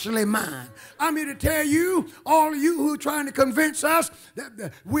fleshly mind. I'm here to tell you, all of you who are trying to convince us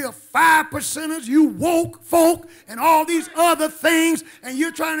that we're 5%ers, you woke folk, and all these other things, and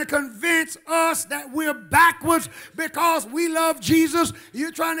you're trying to convince us that we're backwards because we love Jesus.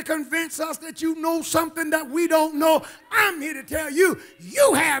 You're trying to convince us that you know something that we don't know. I'm here to tell you,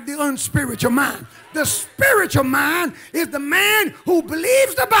 you have the unspiritual mind. The spiritual mind is the man who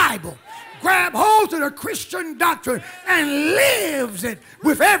believes the Bible, grab hold of the Christian doctrine, and lives it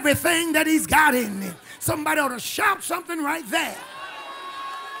with everything that he's got in it. Somebody ought to shout something right there.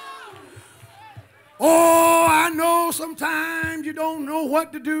 Oh, I know sometimes you don't know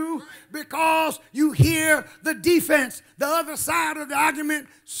what to do because you hear the defense, the other side of the argument,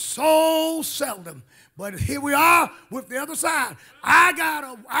 so seldom. But here we are with the other side.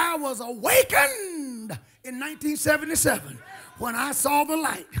 I was awakened in 1977 when I saw the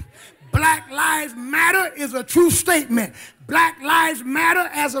light. Black Lives Matter is a true statement. Black Lives Matter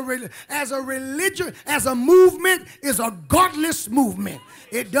as a religion, as a movement, is a godless movement.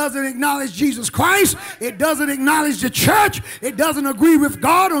 It doesn't acknowledge Jesus Christ. It doesn't acknowledge the church. It doesn't agree with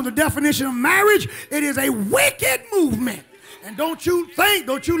God on the definition of marriage. It is a wicked movement. And don't you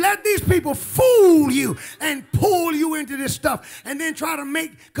let these people fool you and pull you into this stuff and then try to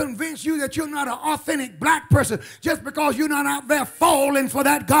convince you that you're not an authentic black person just because you're not out there falling for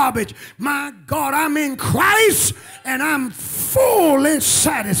that garbage. My God, I'm in Christ and I'm fully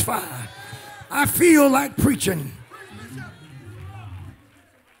satisfied. I feel like preaching.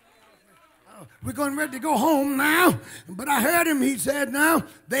 We're going ready to go home now. But I heard him, he said now,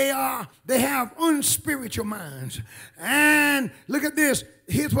 they have unspiritual minds. And look at this.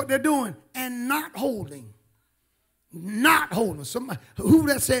 Here's what they're doing. And not holding. Not holding. Somebody, who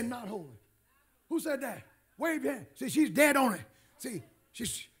that said not holding? Who said that? Wave your hand. See, she's dead on it. See,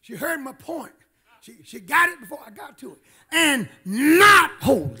 she heard my point. She got it before I got to it. And not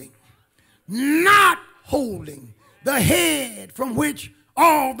holding. Not holding the head from which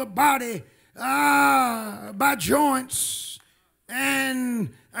all the body by joints and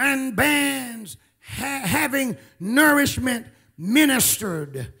bands having nourishment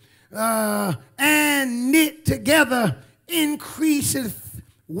ministered and knit together increaseth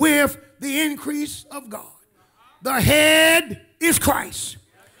with the increase of God. The head is Christ.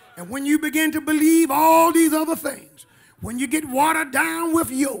 And when you begin to believe all these other things, when you get watered down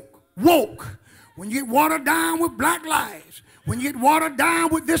with woke, when you get watered down with black lives, when you get watered down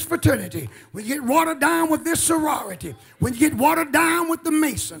with this fraternity, when you get watered down with this sorority, when you get watered down with the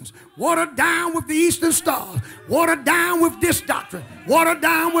Masons, watered down with the Eastern Stars, watered down with this doctrine, watered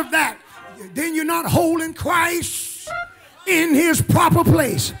down with that, then you're not holding Christ in his proper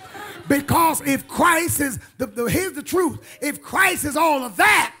place. Because if Christ is, here's the truth, if Christ is all of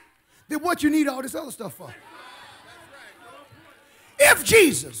that, then what you need all this other stuff for? If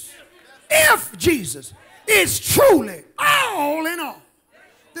Jesus is truly all in all,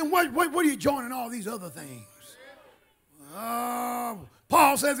 then what are you joining all these other things?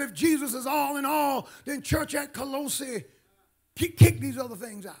 Paul says if Jesus is all in all, then church at Colossae, kick these other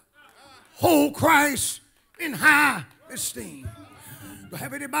things out. Hold Christ in high esteem. Do I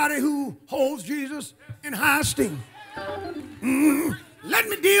have anybody who holds Jesus in high esteem? Let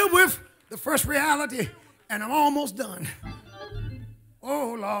me deal with the first reality, and I'm almost done.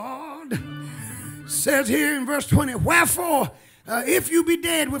 Oh, Lord. Says here in verse 20, wherefore, if you be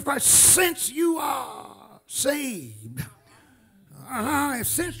dead with Christ, since you are saved,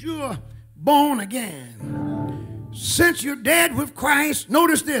 since you are born again, since you're dead with Christ,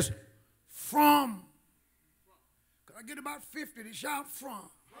 notice this, from. Could I get about 50 to shout from?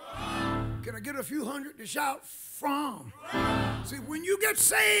 Can I get a few hundred to shout from? See, when you get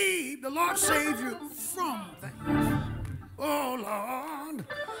saved, the Lord saves you from things. Oh, Lord.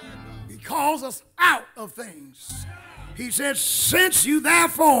 He calls us out of things. He says, since you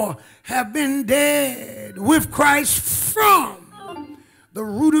therefore have been dead with Christ from the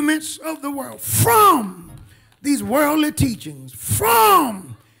rudiments of the world, from these worldly teachings,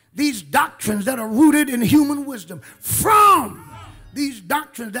 from these doctrines that are rooted in human wisdom, from these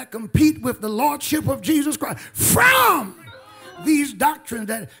doctrines that compete with the lordship of Jesus Christ, from these doctrines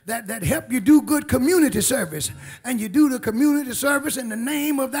that help you do good community service, and you do the community service in the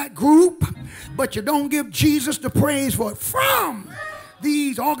name of that group, but you don't give Jesus the praise for it, from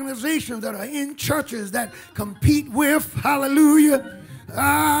these organizations that are in churches that compete with, hallelujah,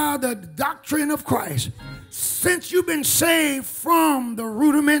 the doctrine of Christ. Since you've been saved from the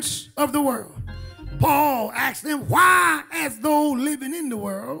rudiments of the world, Paul asked them, why, as though living in the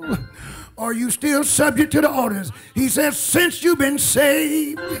world, are you still subject to the ordinance? He says, since you've been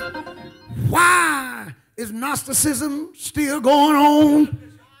saved, why is Gnosticism still going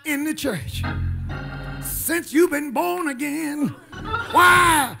on in the church? Since you've been born again,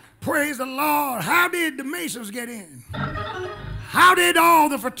 why, praise the Lord, how did the Masons get in? How did all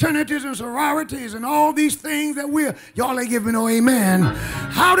the fraternities and sororities and all these things that y'all ain't giving no amen.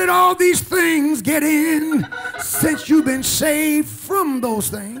 How did all these things get in since you've been saved from those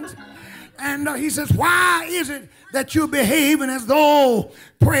things? And he says, why is it that you're behaving as though,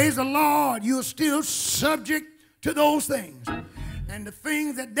 praise the Lord, you're still subject to those things? And the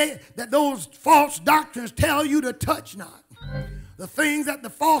things that those false doctrines tell you to touch not. The things that the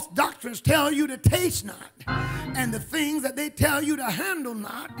false doctrines tell you to taste not, and the things that they tell you to handle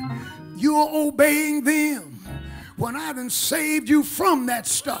not, you're obeying them. When I done saved you from that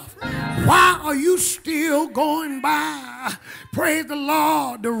stuff, why are you still going by, praise the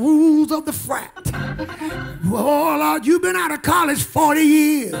Lord, the rules of the frat? Oh, Lord, you've been out of college 40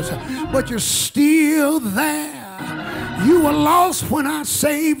 years, but you're still there. You were lost when I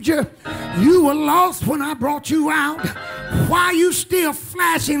saved you. You were lost when I brought you out. Why are you still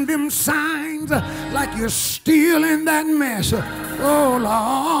flashing them signs like you're still in that mess? Oh,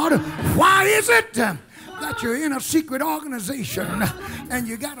 Lord, why is it that you're in a secret organization and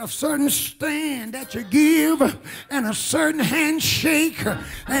you got a certain stand that you give and a certain handshake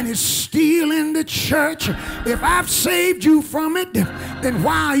and it's still in the church? If I've saved you from it, then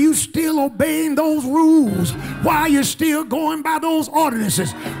why are you still obeying those rules? Why are you still going by those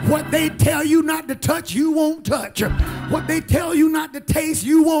ordinances? What they tell you not to touch, you won't touch. What they tell you not to taste,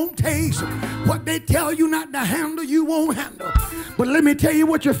 you won't taste. What they tell you not to handle, you won't handle. But let me tell you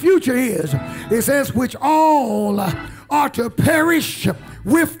what your future is. It says, which all are to perish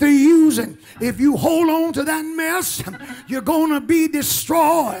with the using. If you hold on to that mess, you're going to be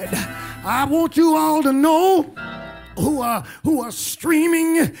destroyed. I want you all to know, who are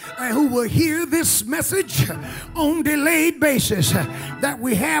streaming and who will hear this message on delayed basis, that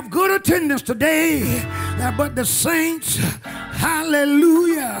we have good attendance today, but the saints,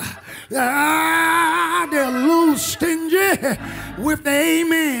 hallelujah, they're a little stingy with the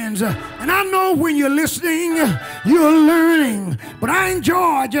amens. And I know when you're listening, you're learning But I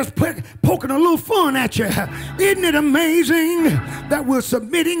enjoy just poking a little fun at you. Isn't it amazing that we're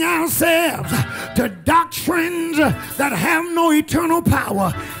submitting ourselves to doctrines that have no eternal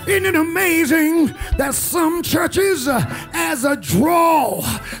power? Isn't it amazing that some churches, as a draw,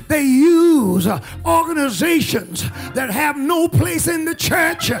 they use organizations that have no place in the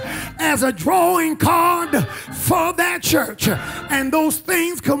church as a drawing card for that church, and those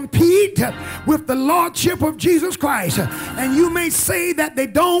things compete with the lordship of Jesus Christ. And you may say that they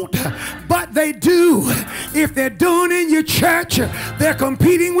don't, but they do. If they're doing in your church, they're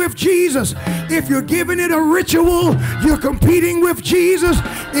competing with Jesus. If you're giving it a ritual, you're competing with Jesus.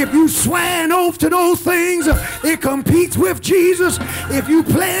 If you swear an oath to those things, it competes with Jesus. If you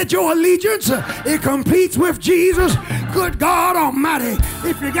pledge your allegiance, it competes with Jesus. Good God Almighty,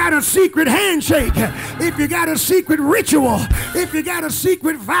 if you got a secret handshake, if you got a secret ritual, if you got a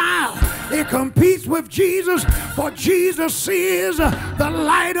secret vow, it competes with Jesus. For Jesus is the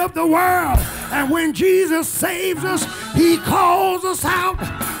light of the world. And when Jesus saves us, he calls us out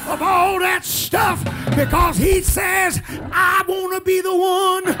of all that stuff, because he says, I want to be the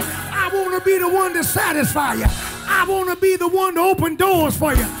one. I want to be the one to satisfy you. I want to be the one to open doors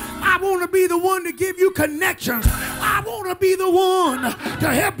for you. I want to be the one to give you connections. I want to be the one to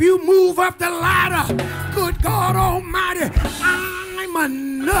help you move up the ladder. Good God Almighty, I'm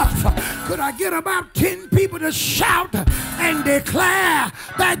enough. Could I get about 10 people to shout and declare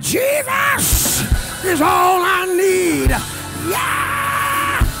that Jesus is all I need? Yeah!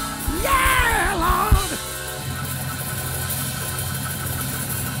 Yeah, Lord!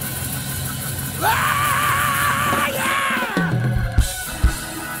 Ah, yeah!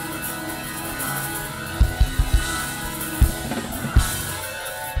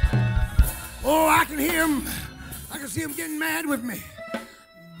 Oh, I can hear him. I can see him getting mad with me.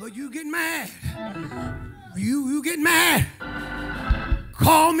 But you get mad. You get mad.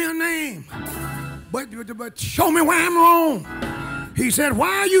 Call me a name. But show me where I'm wrong. He said, why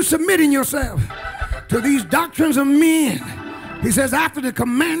are you submitting yourself to these doctrines of men? He says, after the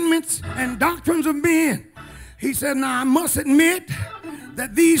commandments and doctrines of men. He said, now I must admit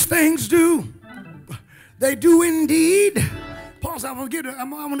that these things do. They do indeed. Pause, I want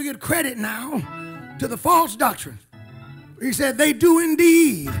to give credit now to the false doctrine. He said, they do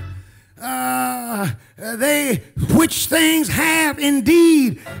indeed. Which things have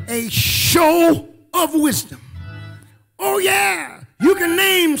indeed a show of wisdom. Oh yeah, you can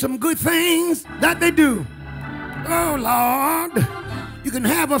name some good things that they do. Oh Lord, you can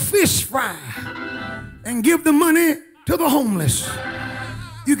have a fish fry and give the money to the homeless.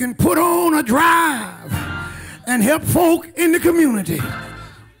 You can put on a drive and help folk in the community.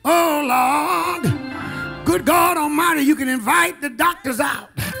 Oh Lord, good God Almighty, you can invite the doctors out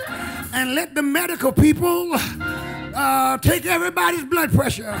and let the medical people take everybody's blood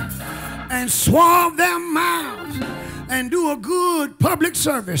pressure and swab their mouths and do a good public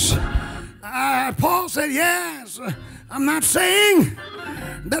service. Paul said, yes, I'm not saying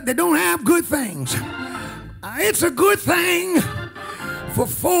that they don't have good things. It's a good thing for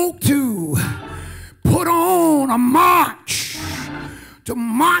folk to put on a march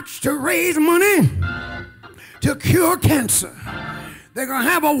to raise money to cure cancer. They're going to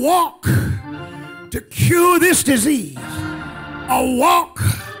have a walk to cure this disease, a walk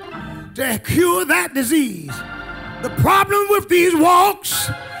to cure that disease. The problem with these walks,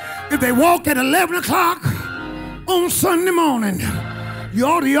 if they walk at 11 o'clock on Sunday morning, you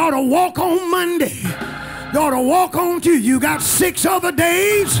ought to walk on Monday. You ought to walk on Tuesday. You got 6 other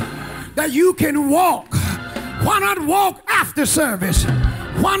days that you can walk. Why not walk after service?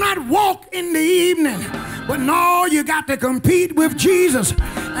 Why not walk in the evening? But no, you got to compete with Jesus.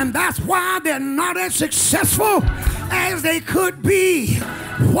 And that's why they're not as successful as they could be.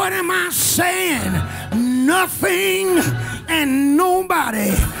 What am I saying? Nothing and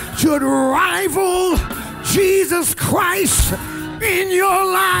nobody should rival Jesus Christ in your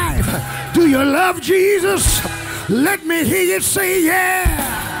life. Do you love Jesus? Let me hear you say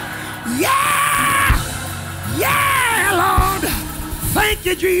yeah. Yeah! Yeah, Lord. Thank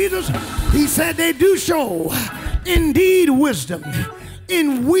you, Jesus. He said they do show indeed wisdom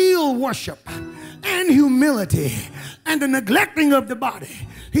in will worship and humility and the neglecting of the body.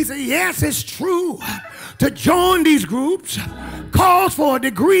 He said, yes, it's true. To join these groups calls for a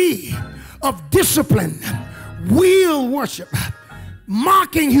degree of discipline, will worship,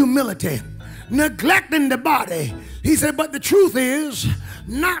 mocking humility, neglecting the body. He said, but the truth is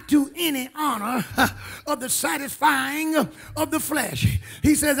not to any honor of the satisfying of the flesh.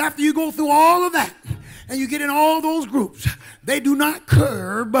 He says, after you go through all of that and you get in all those groups, they do not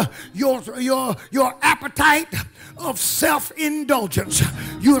curb your appetite of self-indulgence.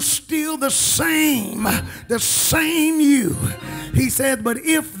 You're still the same you. He said, but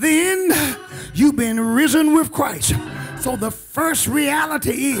if then you've been risen with Christ. So the first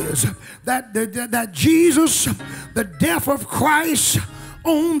reality is that Jesus, the death of Christ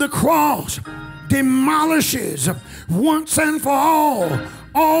on the cross, demolishes once and for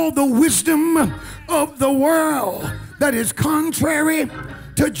all the wisdom of the world that is contrary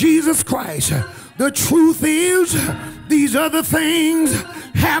to Jesus Christ. The truth is, these other things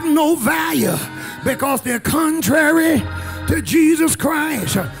have no value because they're contrary to Jesus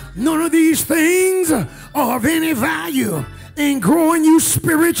Christ. None of these things are of any value in growing you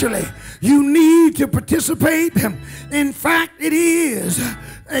spiritually. You need to participate. In fact, it is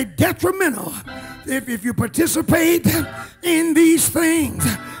a detrimental. If you participate in these things,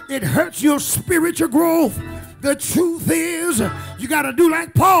 it hurts your spiritual growth. The truth is, you got to do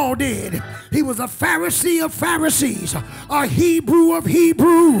like Paul did. He was a Pharisee of Pharisees, a Hebrew of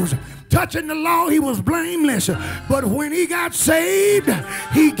Hebrews. Touching the law, he was blameless. But when he got saved,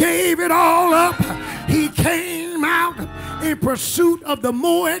 he gave it all up. He came out in pursuit of the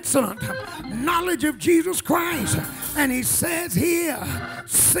more excellent knowledge of Jesus Christ. And he says here,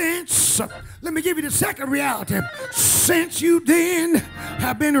 let me give you the second reality. Since you then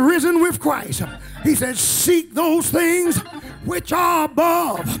have been risen with Christ, he says, seek those things which are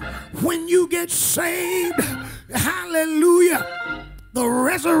above. When you get saved, hallelujah, the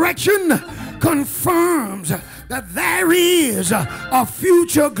resurrection confirms that there is a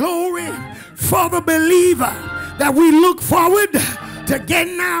future glory for the believer, that we look forward to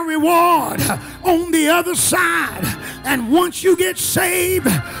getting our reward on the other side. And once you get saved,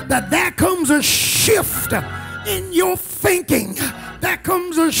 that there comes a shift in your thinking. There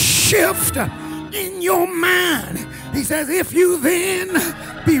comes a shift in your mind. He says, if you then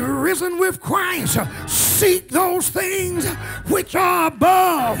be risen with Christ, seek those things which are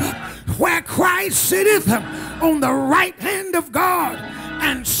above, where Christ sitteth on the right hand of God,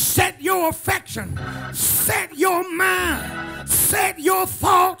 and set your affection, set your mind, set your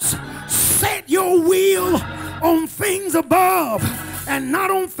thoughts, set your will on things above and not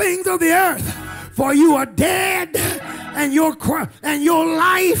on things of the earth. For you are dead, and your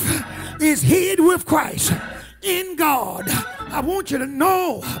life is hid with Christ in God. I want you to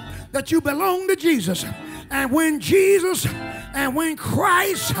know that you belong to Jesus. And when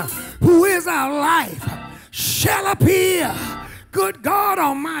Christ, who is our life, shall appear, good God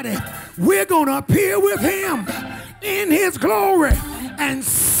Almighty, we're going to appear with him in his glory. And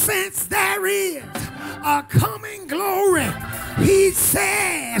since there is a coming glory, he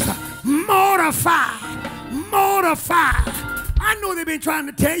says, mortify. I know they've been trying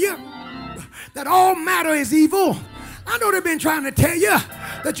to tell you that all matter is evil. I know they've been trying to tell you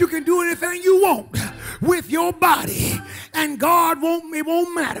that you can do anything you want with your body and it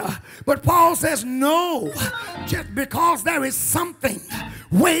won't matter. But Paul says no, just because there is something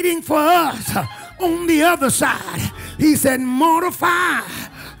waiting for us on the other side. He said mortify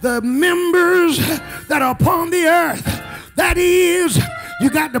the members that are upon the earth. That is, you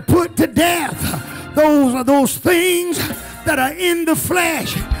got to put to death those things that are in the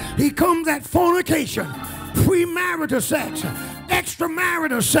flesh. He comes at fornication, premarital sex,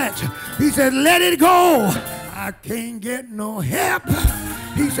 extramarital sex. He says, let it go. I can't get no help.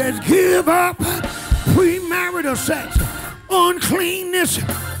 He says, give up premarital sex, uncleanness,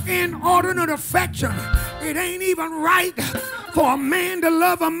 inordinate affection. It ain't even right for a man to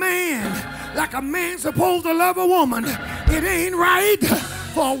love a man like a man's supposed to love a woman. It ain't right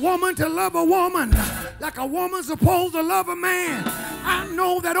for a woman to love a woman like a woman's supposed to love a man. I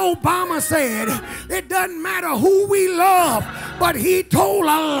know that Obama said it doesn't matter who we love, but he told a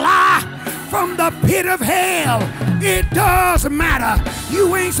lie from the pit of hell. It does matter.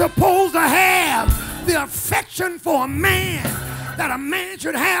 You ain't supposed to have the affection for a man that a man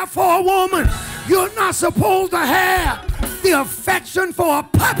should have for a woman. You're not supposed to have the affection for a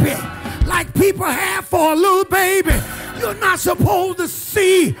puppy like people have for a little baby. You're not supposed to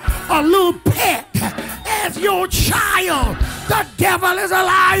see a little pet as your child. The devil is a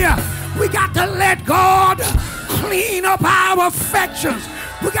liar. We got to let God clean up our affections.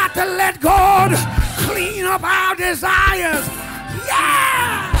 We got to let God clean up our desires.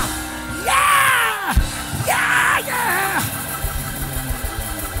 Yeah! Yeah! Yeah! Yeah!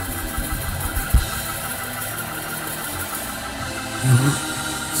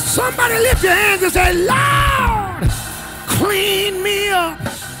 Somebody lift your hands and say, Lord, clean me up.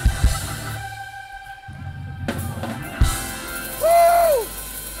 Woo!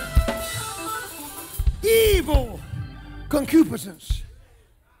 concupiscence,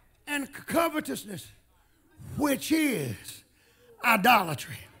 and covetousness, which is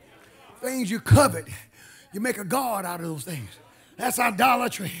idolatry. Things you covet, you make a god out of those things. That's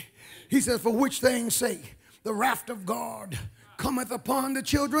idolatry. He says, for which things' sake the wrath of God cometh upon the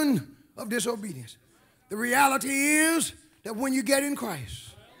children of disobedience. The reality is that when you get in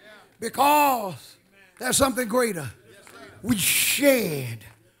Christ, because there's something greater, we shed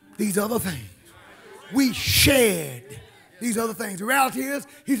these other things. We shed these other things. The reality is,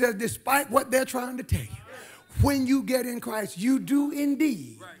 he says, despite what they're trying to tell you, when you get in Christ, you do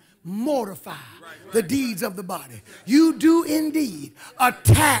indeed mortify the deeds of the body. You do indeed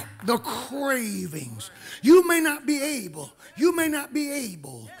attack the cravings. You may not be able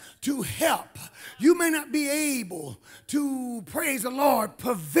to help. You may not be able to, praise the Lord,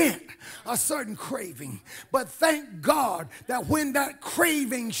 prevent a certain craving. But thank God that when that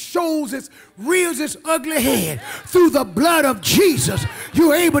craving rears its ugly head through the blood of Jesus,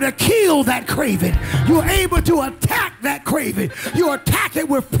 you're able to kill that craving. You're able to attack that craving. You attack it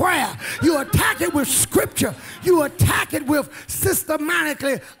with prayer. You attack it with scripture. You attack it with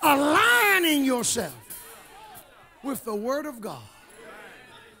systematically aligning yourself with the Word of God.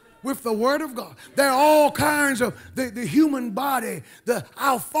 With the Word of God. There are all kinds of the human body,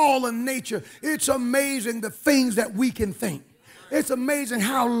 our fallen nature. It's amazing the things that we can think. It's amazing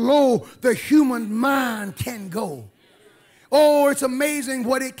how low the human mind can go. Oh, it's amazing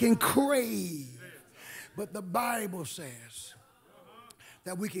what it can crave. But the Bible says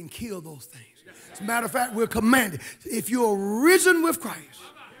that we can kill those things. As a matter of fact, we're commanded, if you're risen with Christ,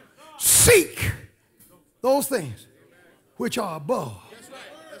 seek those things which are above,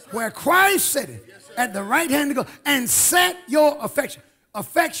 where Christ sitteth at the right hand of God, and set your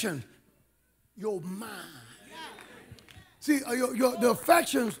affection, your mind. See, the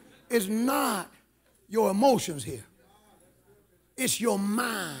affections is not your emotions here. It's your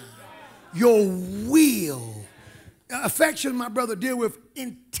mind, your will. Affection, my brother, deal with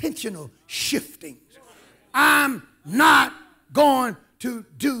intentional shiftings. I'm not going to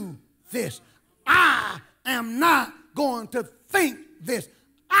do this. I am not going to think this.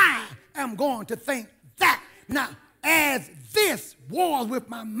 I am going to think that. Now, as this wars with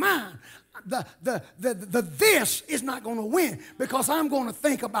my mind, the this is not going to win, because I'm going to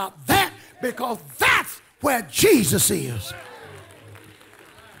think about that, because that's where Jesus is.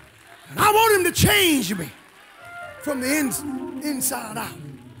 And I want him to change me from the inside out.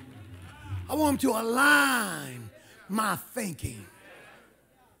 I want him to align my thinking,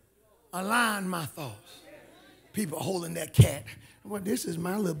 align my thoughts. People are holding that cat. Well, this is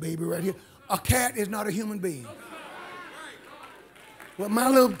my little baby right here. A cat is not a human being. Well, my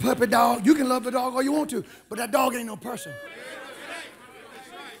little puppy dog, you can love the dog all you want to, but that dog ain't no person.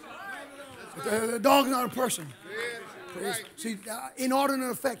 The dog is not a person. See, inordinate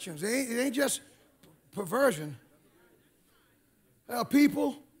affections, it ain't just perversion. There are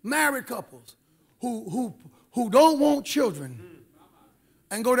people, married couples, who don't want children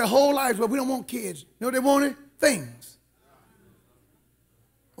and go their whole lives, but we don't want kids. You know what they wanted? Things.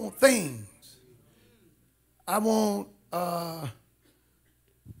 I want things. I want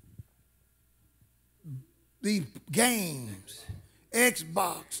these games,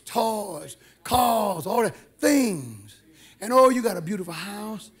 Xbox, toys, cars, all that, things. And oh, you got a beautiful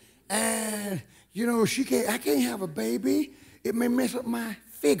house, and you know, I can't have a baby. It may mess up my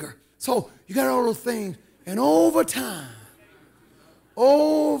figure. So you got all those things, and over time,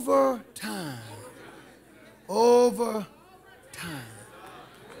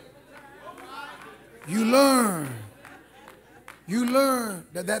 you learn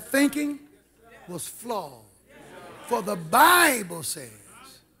that thinking was flawed. For the Bible says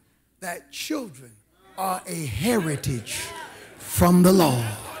that children are a heritage from the Lord.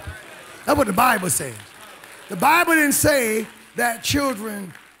 That's what the Bible says. The Bible didn't say that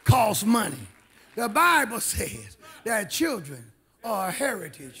children cost money. The Bible says that children are a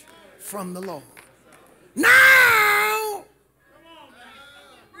heritage from the Lord. Now,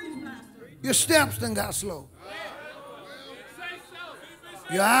 your steps done got slow.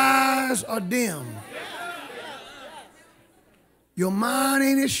 Your eyes are dim. Your mind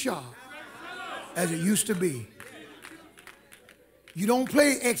ain't as sharp as it used to be. You don't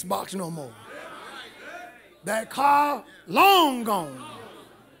play Xbox no more. That car, long gone.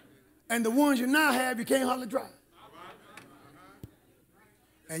 And the ones you now have, you can't hardly drive.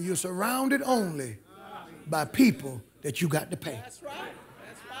 And you're surrounded only by people that you got to pay. That's right.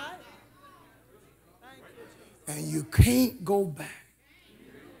 That's right. And you can't go back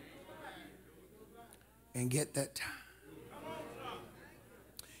and get that time.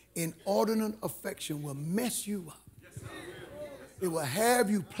 Inordinate affection will mess you up It will have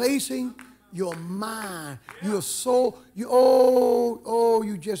you placing your mind. You are so, you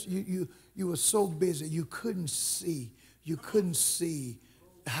were so busy. You couldn't see. You couldn't see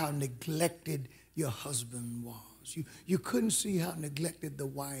how neglected your husband was. You couldn't see how neglected the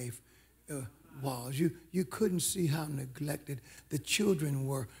wife was. You couldn't see how neglected the children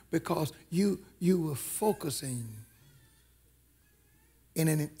were because you were focusing in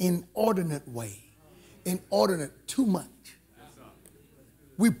an inordinate way. Inordinate, too much.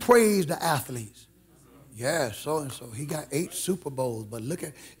 We praise the athletes. Yeah, so-and-so. He got 8 Super Bowls, but look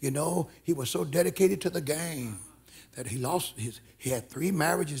at, he was so dedicated to the game that he had 3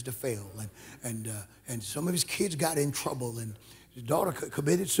 marriages to fail, and some of his kids got in trouble, and his daughter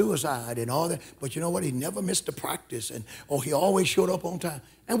committed suicide and all that. But you know what? He never missed a practice, and he always showed up on time.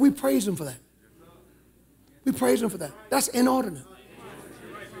 And we praise him for that. We praise him for that. That's inordinate.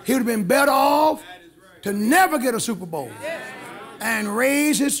 He would have been better off to never get a Super Bowl and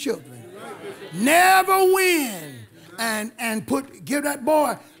raise his children. Never win. And give that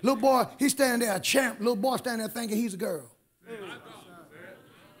boy, little boy, he's standing there, a champ, little boy standing there thinking he's a girl.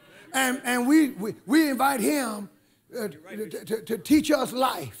 And we invite him to teach us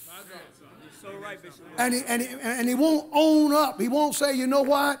life. And he won't own up. He won't say, you know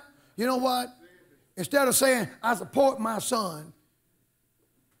what? Instead of saying, I support my son,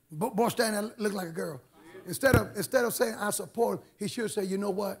 boy standing there look like a girl. Instead of saying, I support him, he should say, you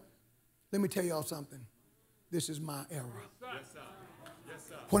know what? Let me tell y'all something. This is my era.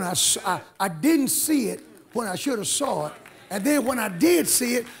 When I didn't see it when I should have saw it, and then when I did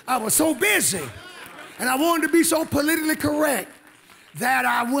see it, I was so busy, and I wanted to be so politically correct that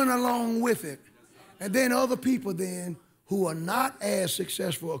I went along with it. And then other people then who are not as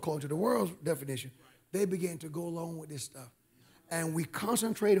successful according to the world's definition, they begin to go along with this stuff. And we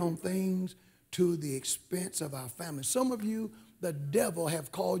concentrate on things to the expense of our family. Some of you, the devil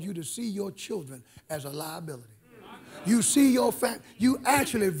have called you to see your children as a liability. You see your family, you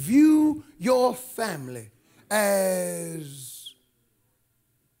actually view your family as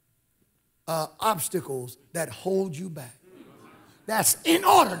obstacles that hold you back. That's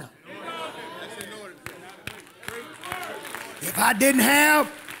inordinate. If I didn't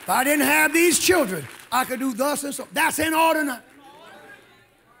have these children, I could do thus and so. That's inordinate.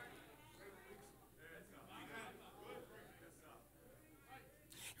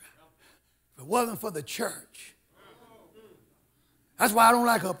 If it wasn't for the church, that's why I don't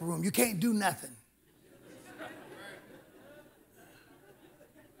like upper room. You can't do nothing.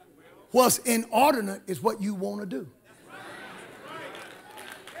 What's inordinate is what you want to do.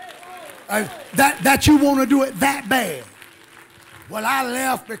 That you want to do it that bad. Well, I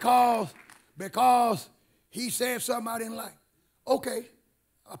left because he said something I didn't like. Okay,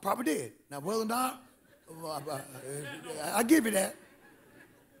 I probably did. Now, whether or not, I give you that.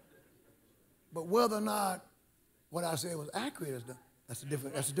 But whether or not what I said was accurate, that's a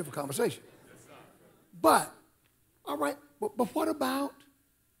different conversation. But, all right, but what about,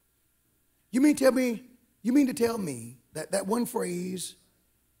 you mean to tell me that one phrase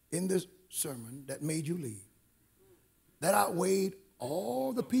in this sermon that made you leave, that outweighed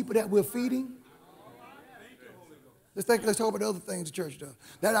all the people that we're feeding? Let's talk about the other things the church does.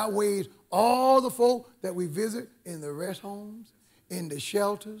 That outweighs all the folk that we visit in the rest homes, in the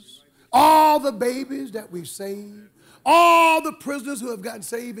shelters, all the babies that we've saved, all the prisoners who have gotten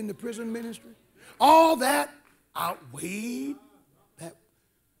saved in the prison ministry. All that outweighed,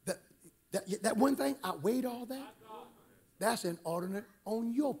 that one thing outweighed all that. That's inordinate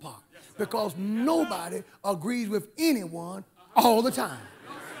on your part because nobody agrees with anyone all the time.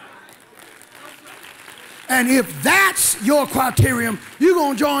 And if that's your criterion, you're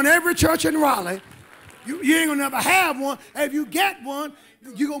going to join every church in Raleigh. You ain't going to never have one. If you get one,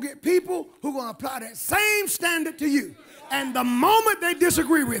 you're going to get people who are going to apply that same standard to you. And the moment they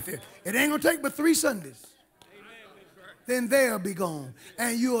disagree with it, it ain't going to take but 3 Sundays. Then they'll be gone.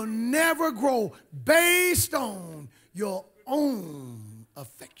 And you'll never grow based on your own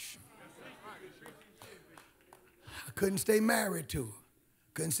affection. I couldn't stay married to her.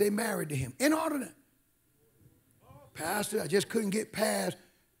 Couldn't stay married to him. Inordinate. Pastor, I just couldn't get past.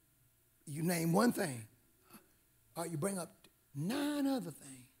 You name one thing. You bring up 9 other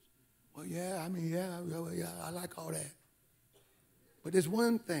things. Well, yeah, I like all that. But there's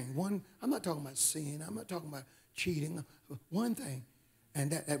one thing. I'm not talking about sin. I'm not talking about cheating. One thing.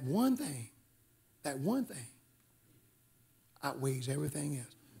 And that one thing outweighs everything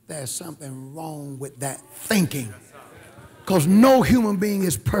else. There's something wrong with that thinking. Because no human being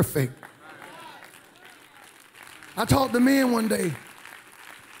is perfect. I talked to men one day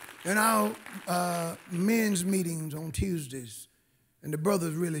in our men's meetings on Tuesdays. and the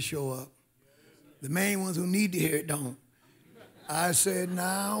brothers really show up. The main ones who need to hear it don't. I said,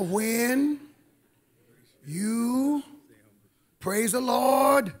 now when you praise the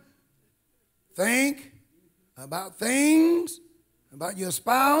Lord, think about things, about your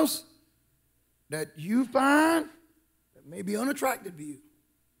spouse that you find that may be unattractive to you.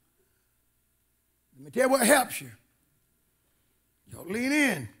 Let me tell you what helps you. Y'all lean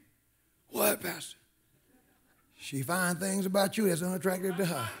in. What, Pastor? She finds things about you that's unattractive to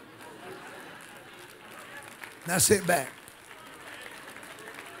her. Now sit back.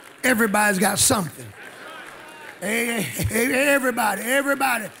 Everybody's got something. Hey, everybody.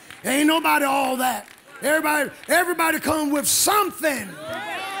 Ain't nobody all that. Everybody come with something.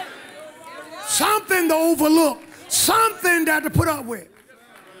 Something to overlook. Something that to put up with.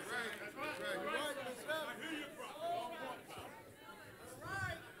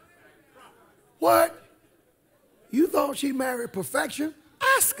 What? You thought she married perfection?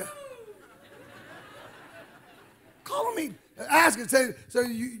 Ask her. Call me. Ask her. So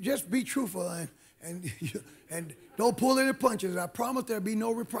you just be truthful and don't pull any punches. I promise there'll be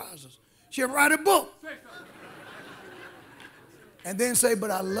no reprisals. She'll write a book. And then say, but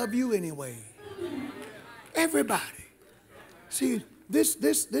I love you anyway. Everybody. See, this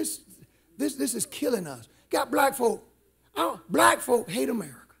is killing us. Got black folk. Black folk hate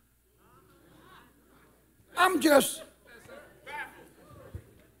America. I'm just,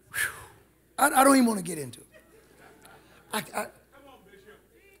 I don't even want to get into it.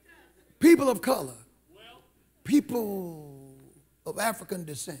 People of color, people of African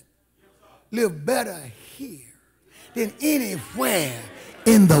descent live better here than anywhere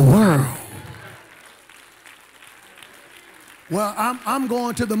in the world. Well, I'm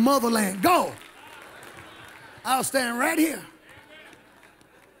going to the motherland. Go. I'll stand right here.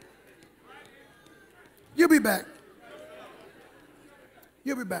 You'll be back.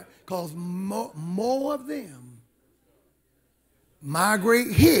 You'll be back. Because more of them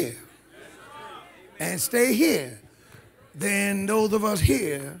migrate here and stay here than those of us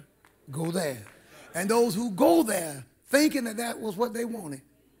here go there. And those who go there thinking that was what they wanted.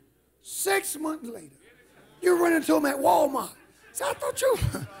 6 months later, you run into them at Walmart. So I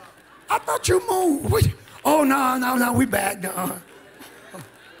thought you moved. Oh, no, we back. No.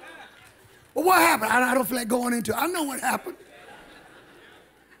 Well, what happened? I don't feel like going into it. I know what happened.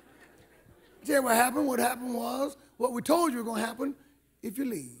 Tell you what happened? What happened was what we told you was going to happen if you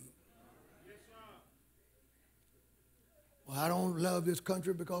leave. Well, I don't love this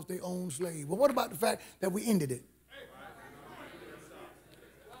country because they own slaves. Well, what about the fact that we ended it?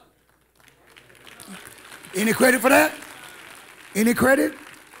 Any credit for that? Any credit?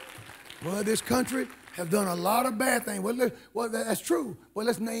 Well, this country has done a lot of bad things. Well, that's true. Well,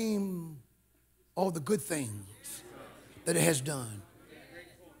 let's name all the good things that it has done.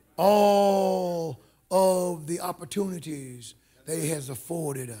 All of the opportunities that it has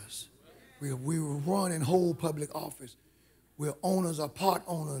afforded us. We run and hold public office. We're owners or part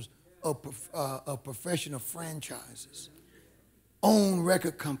owners of professional franchises. Own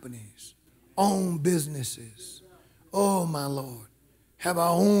record companies. Own businesses. Oh, my Lord. Have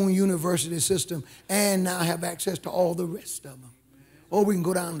our own university system and now have access to all the rest of them. Or we can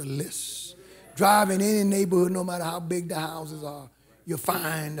go down the list. Drive in any neighborhood, no matter how big the houses are, you'll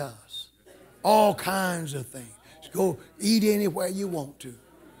find us. All kinds of things. Go eat anywhere you want to.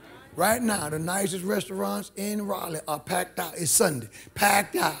 Right now, the nicest restaurants in Raleigh are packed out. It's Sunday.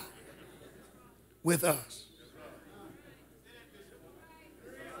 Packed out with us.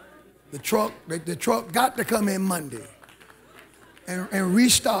 The truck got to come in Monday and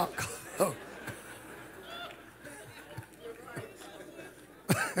restock.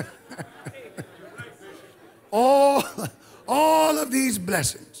 all of these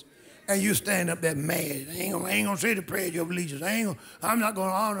blessings, and you stand up there mad. I ain't gonna say the prayer of allegiance. I'm not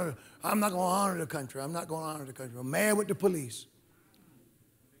gonna honor the country. I'm not gonna honor the country. I'm mad with the police.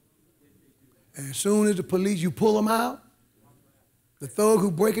 And as soon as the police, you pull them out, the thug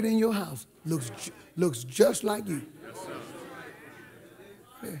who break it in your house looks just like you.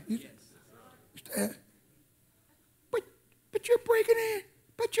 Yeah, you stand. But you're breaking in.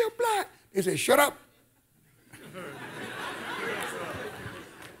 But you're black. They say, shut up.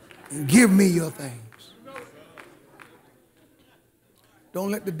 And give me your things.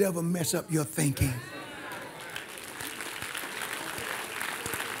 Don't let the devil mess up your thinking.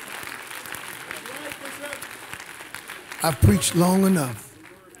 I've preached long enough.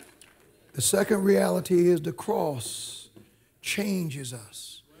 The second reality is the cross changes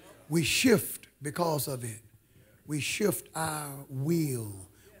us. We shift because of it. We shift our will.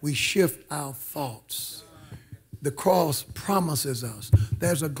 We shift our thoughts. the cross promises us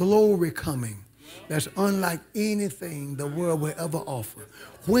there's a glory coming that's unlike anything the world will ever offer.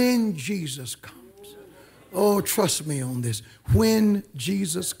 When Jesus comes, oh, trust me on this. When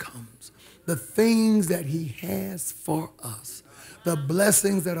Jesus comes, the things that he has for us, the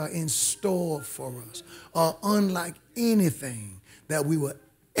blessings that are in store for us are unlike anything that we will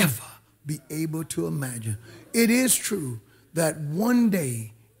ever be able to imagine. It is true that one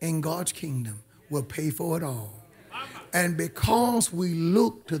day in God's kingdom we'll pay for it all. And because we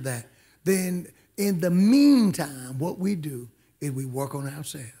look to that, then in the meantime, what we do is we work on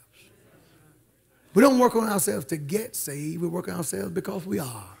ourselves. We don't work on ourselves to get saved. We work on ourselves because we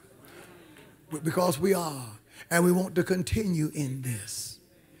are. Because we are. And we want to continue in this.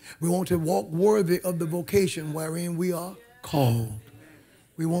 We want to walk worthy of the vocation wherein we are called.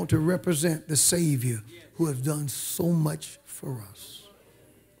 We want to represent the Savior who has done so much for us.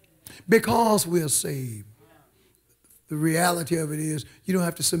 Because we are saved, the reality of it is you don't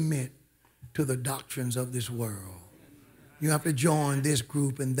have to submit to the doctrines of this world. You have to join this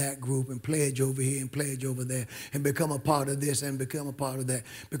group and that group and pledge over here and pledge over there and become a part of this and become a part of that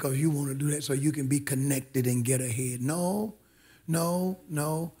because you want to do that so you can be connected and get ahead. No, no,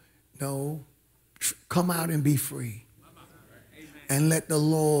 no, no. Come out and be free. And let the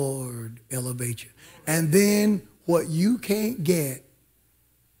Lord elevate you. And then what you can't get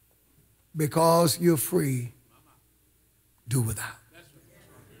because you're free, do without.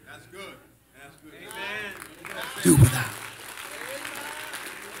 That's good. That's good. Amen. Do without.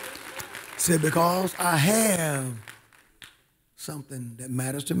 Say, because I have something that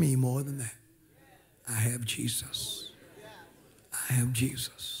matters to me more than that. I have Jesus. I have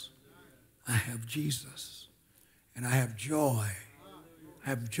Jesus. I have Jesus. And I have joy. I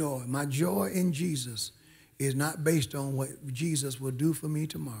have joy. My joy in Jesus is not based on what Jesus will do for me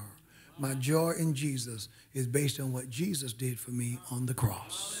tomorrow. My joy in Jesus is based on what Jesus did for me on the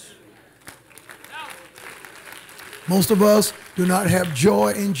cross. Most of us do not have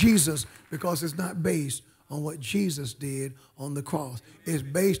joy in Jesus because it's not based on what Jesus did on the cross. It's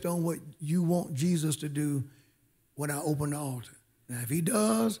based on what you want Jesus to do when I open the altar. Now, if he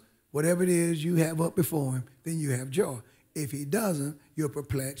does whatever it is you have up before him, then you have joy. If he doesn't, you're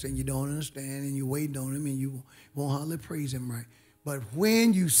perplexed and you don't understand and you're waiting on him and you won't hardly praise him right. But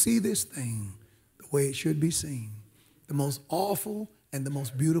when you see this thing the way it should be seen, the most awful and the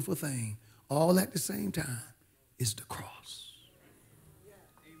most beautiful thing, all at the same time, is the cross.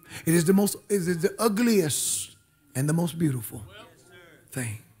 It is the ugliest and the most beautiful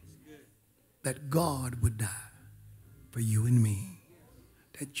thing that God would die for you and me,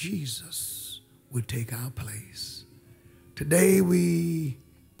 that Jesus would take our place. Today we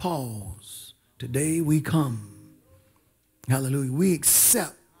pause. Today we come. Hallelujah. We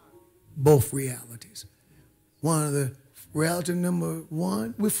accept both realities. One of the reality number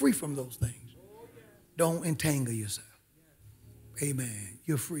one, we're free from those things. Don't entangle yourself. Amen.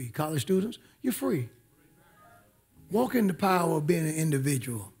 You're free. College students, you're free. Walk in the power of being an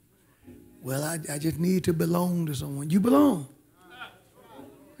individual. Well, I just need to belong to someone. You belong.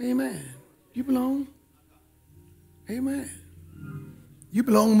 Amen. You belong. Amen. You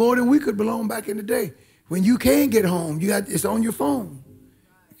belong more than we could belong back in the day. When you can't get home, it's on your phone.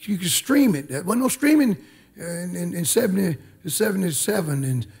 You can stream it. There wasn't no streaming in 77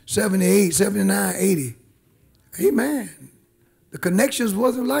 and 78, 79, 80. Amen. The connections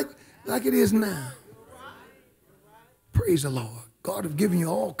wasn't like it is now. Praise the Lord. God has given you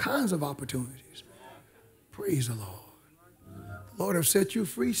all kinds of opportunities. Praise the Lord. The Lord has set you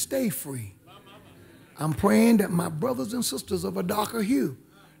free. Stay free. I'm praying that my brothers and sisters of a darker hue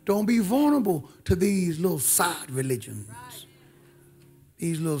don't be vulnerable to these little side religions,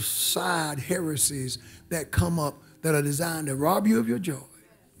 these little side heresies that come up that are designed to rob you of your joy,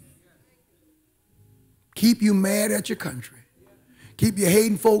 keep you mad at your country, keep you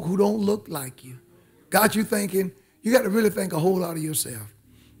hating folk who don't look like you, got you thinking. You got to really think a whole lot of yourself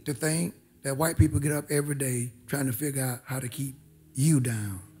to think that white people get up every day trying to figure out how to keep you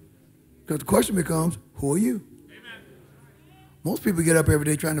down. Because the question becomes, who are you? Amen. Most people get up every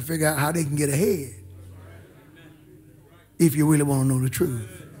day trying to figure out how they can get ahead. If you really want to know the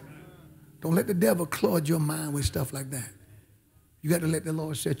truth. Don't let the devil clog your mind with stuff like that. You got to let the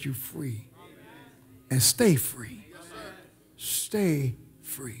Lord set you free. And stay free. Stay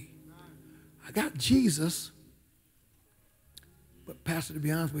free. I got Jesus. But Pastor, to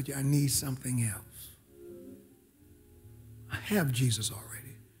be honest with you, I need something else. I have Jesus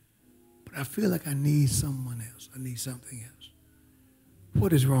already. But I feel like I need someone else. I need something else.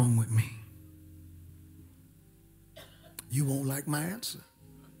 What is wrong with me? You won't like my answer.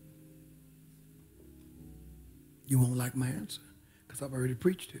 You won't like my answer because I've already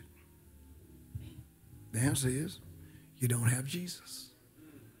preached it. The answer is you don't have Jesus.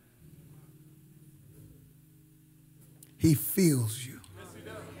 He fills you.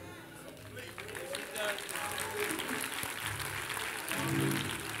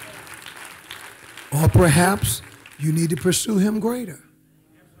 Or perhaps you need to pursue him greater.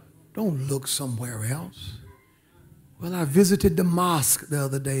 Don't look somewhere else. Well, I visited the mosque the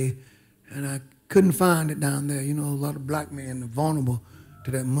other day, and I couldn't find it down there. You know, a lot of black men are vulnerable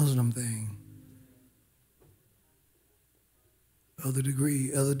to that Muslim thing. Other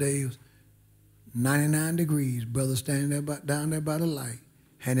day, it was 99 degrees. Brothers standing there down there by the light,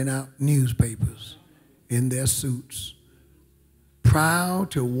 handing out newspapers in their suits,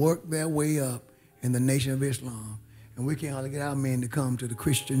 proud to work their way up in the Nation of Islam. And we can't hardly get our men to come to the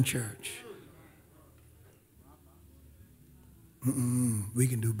Christian church. We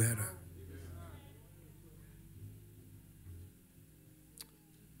can do better.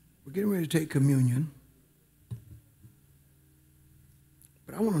 We're getting ready to take communion.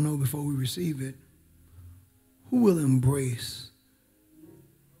 But I want to know before we receive it, who will embrace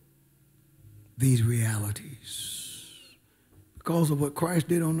these realities? Because of what Christ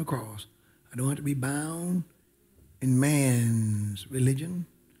did on the cross. I don't have to be bound in man's religion,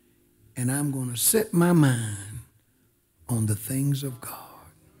 and I'm going to set my mind on the things of God.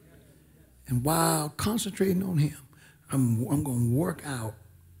 And while concentrating on him, I'm going to work out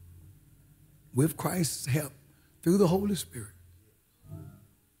with Christ's help through the Holy Spirit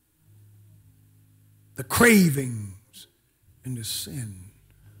the cravings and the sin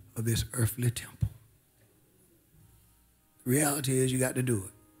of this earthly temple. The reality is you got to do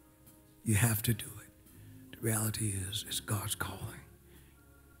it. You have to do it. The reality is it's God's calling.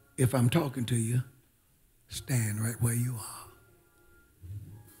 If I'm talking to you, stand right where you are.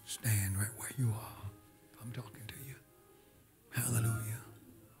 Stand right where you are. If I'm talking to you. Hallelujah.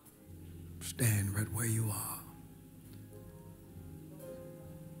 Stand right where you are.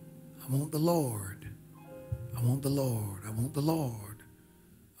 I want the Lord. I want the Lord. I want the Lord.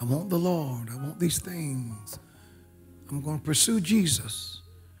 I want the Lord. I want these things. I'm going to pursue Jesus.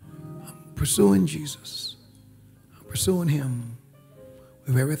 I'm pursuing Jesus. I'm pursuing him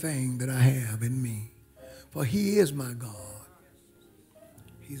with everything that I have in me. For he is my God.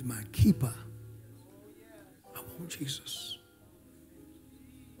 He's my keeper. I want Jesus.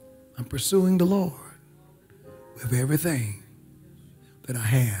 I'm pursuing the Lord with everything that I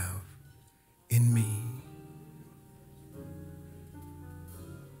have in me.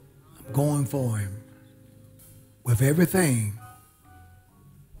 I'm going for him with everything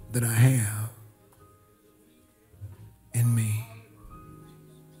that I have in me.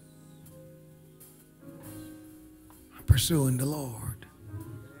 I'm pursuing the Lord.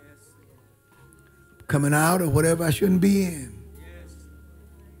 Coming out of whatever I shouldn't be in.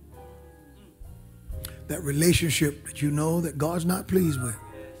 That relationship that you know that God's not pleased with.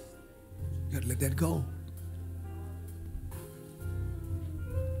 You got to let that go.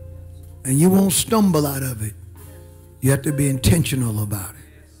 And you won't stumble out of it. You have to be intentional about it.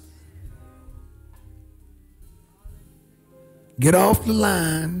 Get off the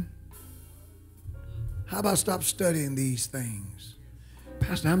line. How about stop studying these things?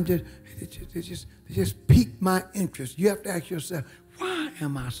 Pastor, they just piqued my interest. You have to ask yourself, why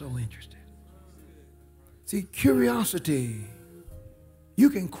am I so interested? See, curiosity, you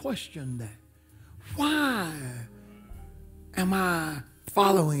can question that. Why am I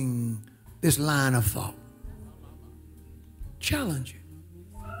following this line of thought? Challenge it.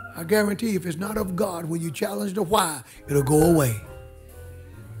 I guarantee if it's not of God, when you challenge the why, it'll go away.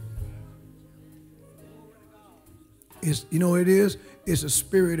 You know what it is? It's a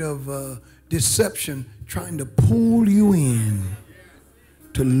spirit of deception trying to pull you in,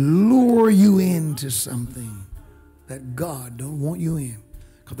 to lure you into something that God don't want you in.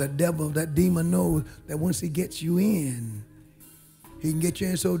 Because that devil, that demon knows that once he gets you in, he can get you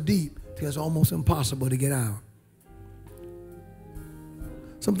in so deep till it's almost impossible to get out.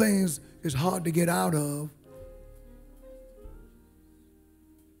 Some things is hard to get out of.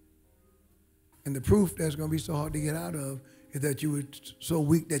 And the proof that's going to be so hard to get out of is that you were so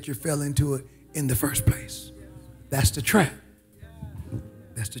weak that you fell into it in the first place. That's the trap.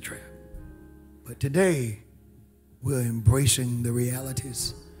 That's the trap. But today, we're embracing the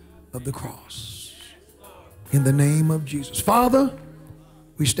realities of the cross. In the name of Jesus. Father,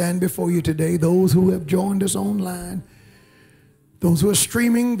 we stand before you today, those who have joined us online, those who are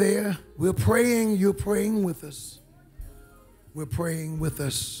streaming there, we're praying, you're praying with us. We're praying with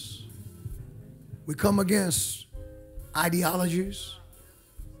us. We come against ideologies,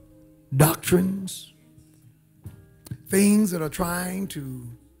 doctrines, things that are trying to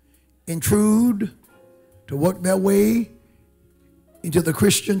intrude, to work their way into the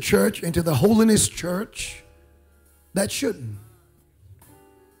Christian church, into the holiness church, that shouldn't.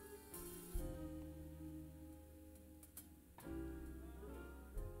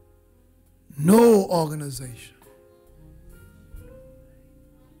 No organization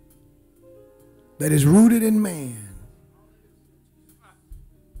that is rooted in man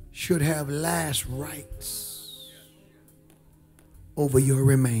should have last rights over your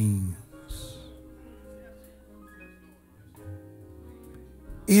remains.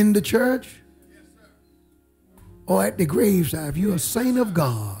 In the church or at the graveside, if you're a saint of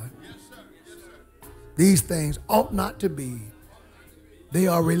God, these things ought not to be. They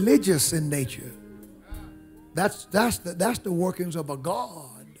are religious in nature. That's the workings of a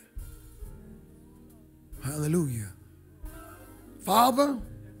God. Hallelujah. Father,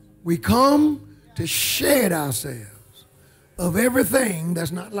 we come to shed ourselves of everything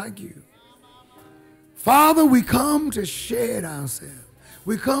that's not like you. Father, we come to shed ourselves.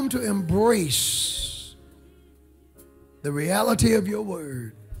 We come to embrace the reality of your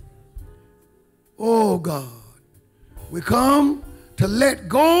word. Oh God, we come to let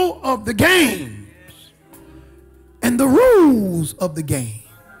go of the games and the rules of the game.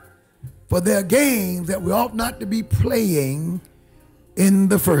 For they are games that we ought not to be playing in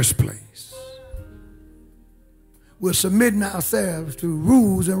the first place. We're submitting ourselves to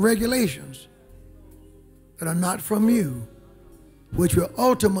rules and regulations that are not from you, which will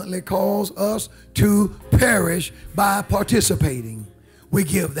ultimately cause us to perish by participating. We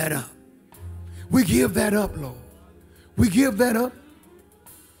give that up. We give that up, Lord. We give that up.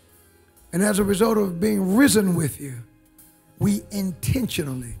 And as a result of being risen with you, we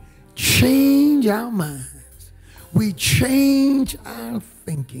intentionally change our minds. We change our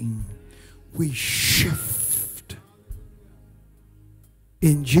thinking. We shift.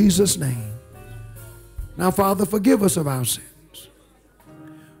 In Jesus' name. Now, Father, forgive us of our sins.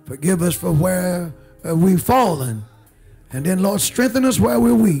 Forgive us for where we've fallen. And then, Lord, strengthen us where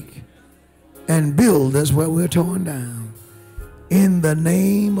we're weak. And build us where we're torn down. In the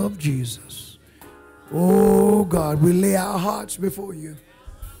name of Jesus. Oh, God, we lay our hearts before you.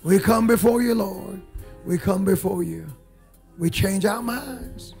 We come before you, Lord. We come before you. We change our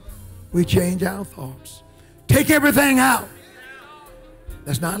minds. We change our thoughts. Take everything out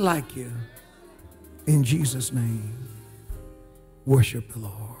that's not like you. In Jesus' name, worship the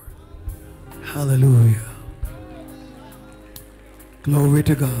Lord. Hallelujah. Glory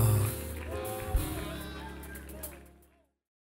to God.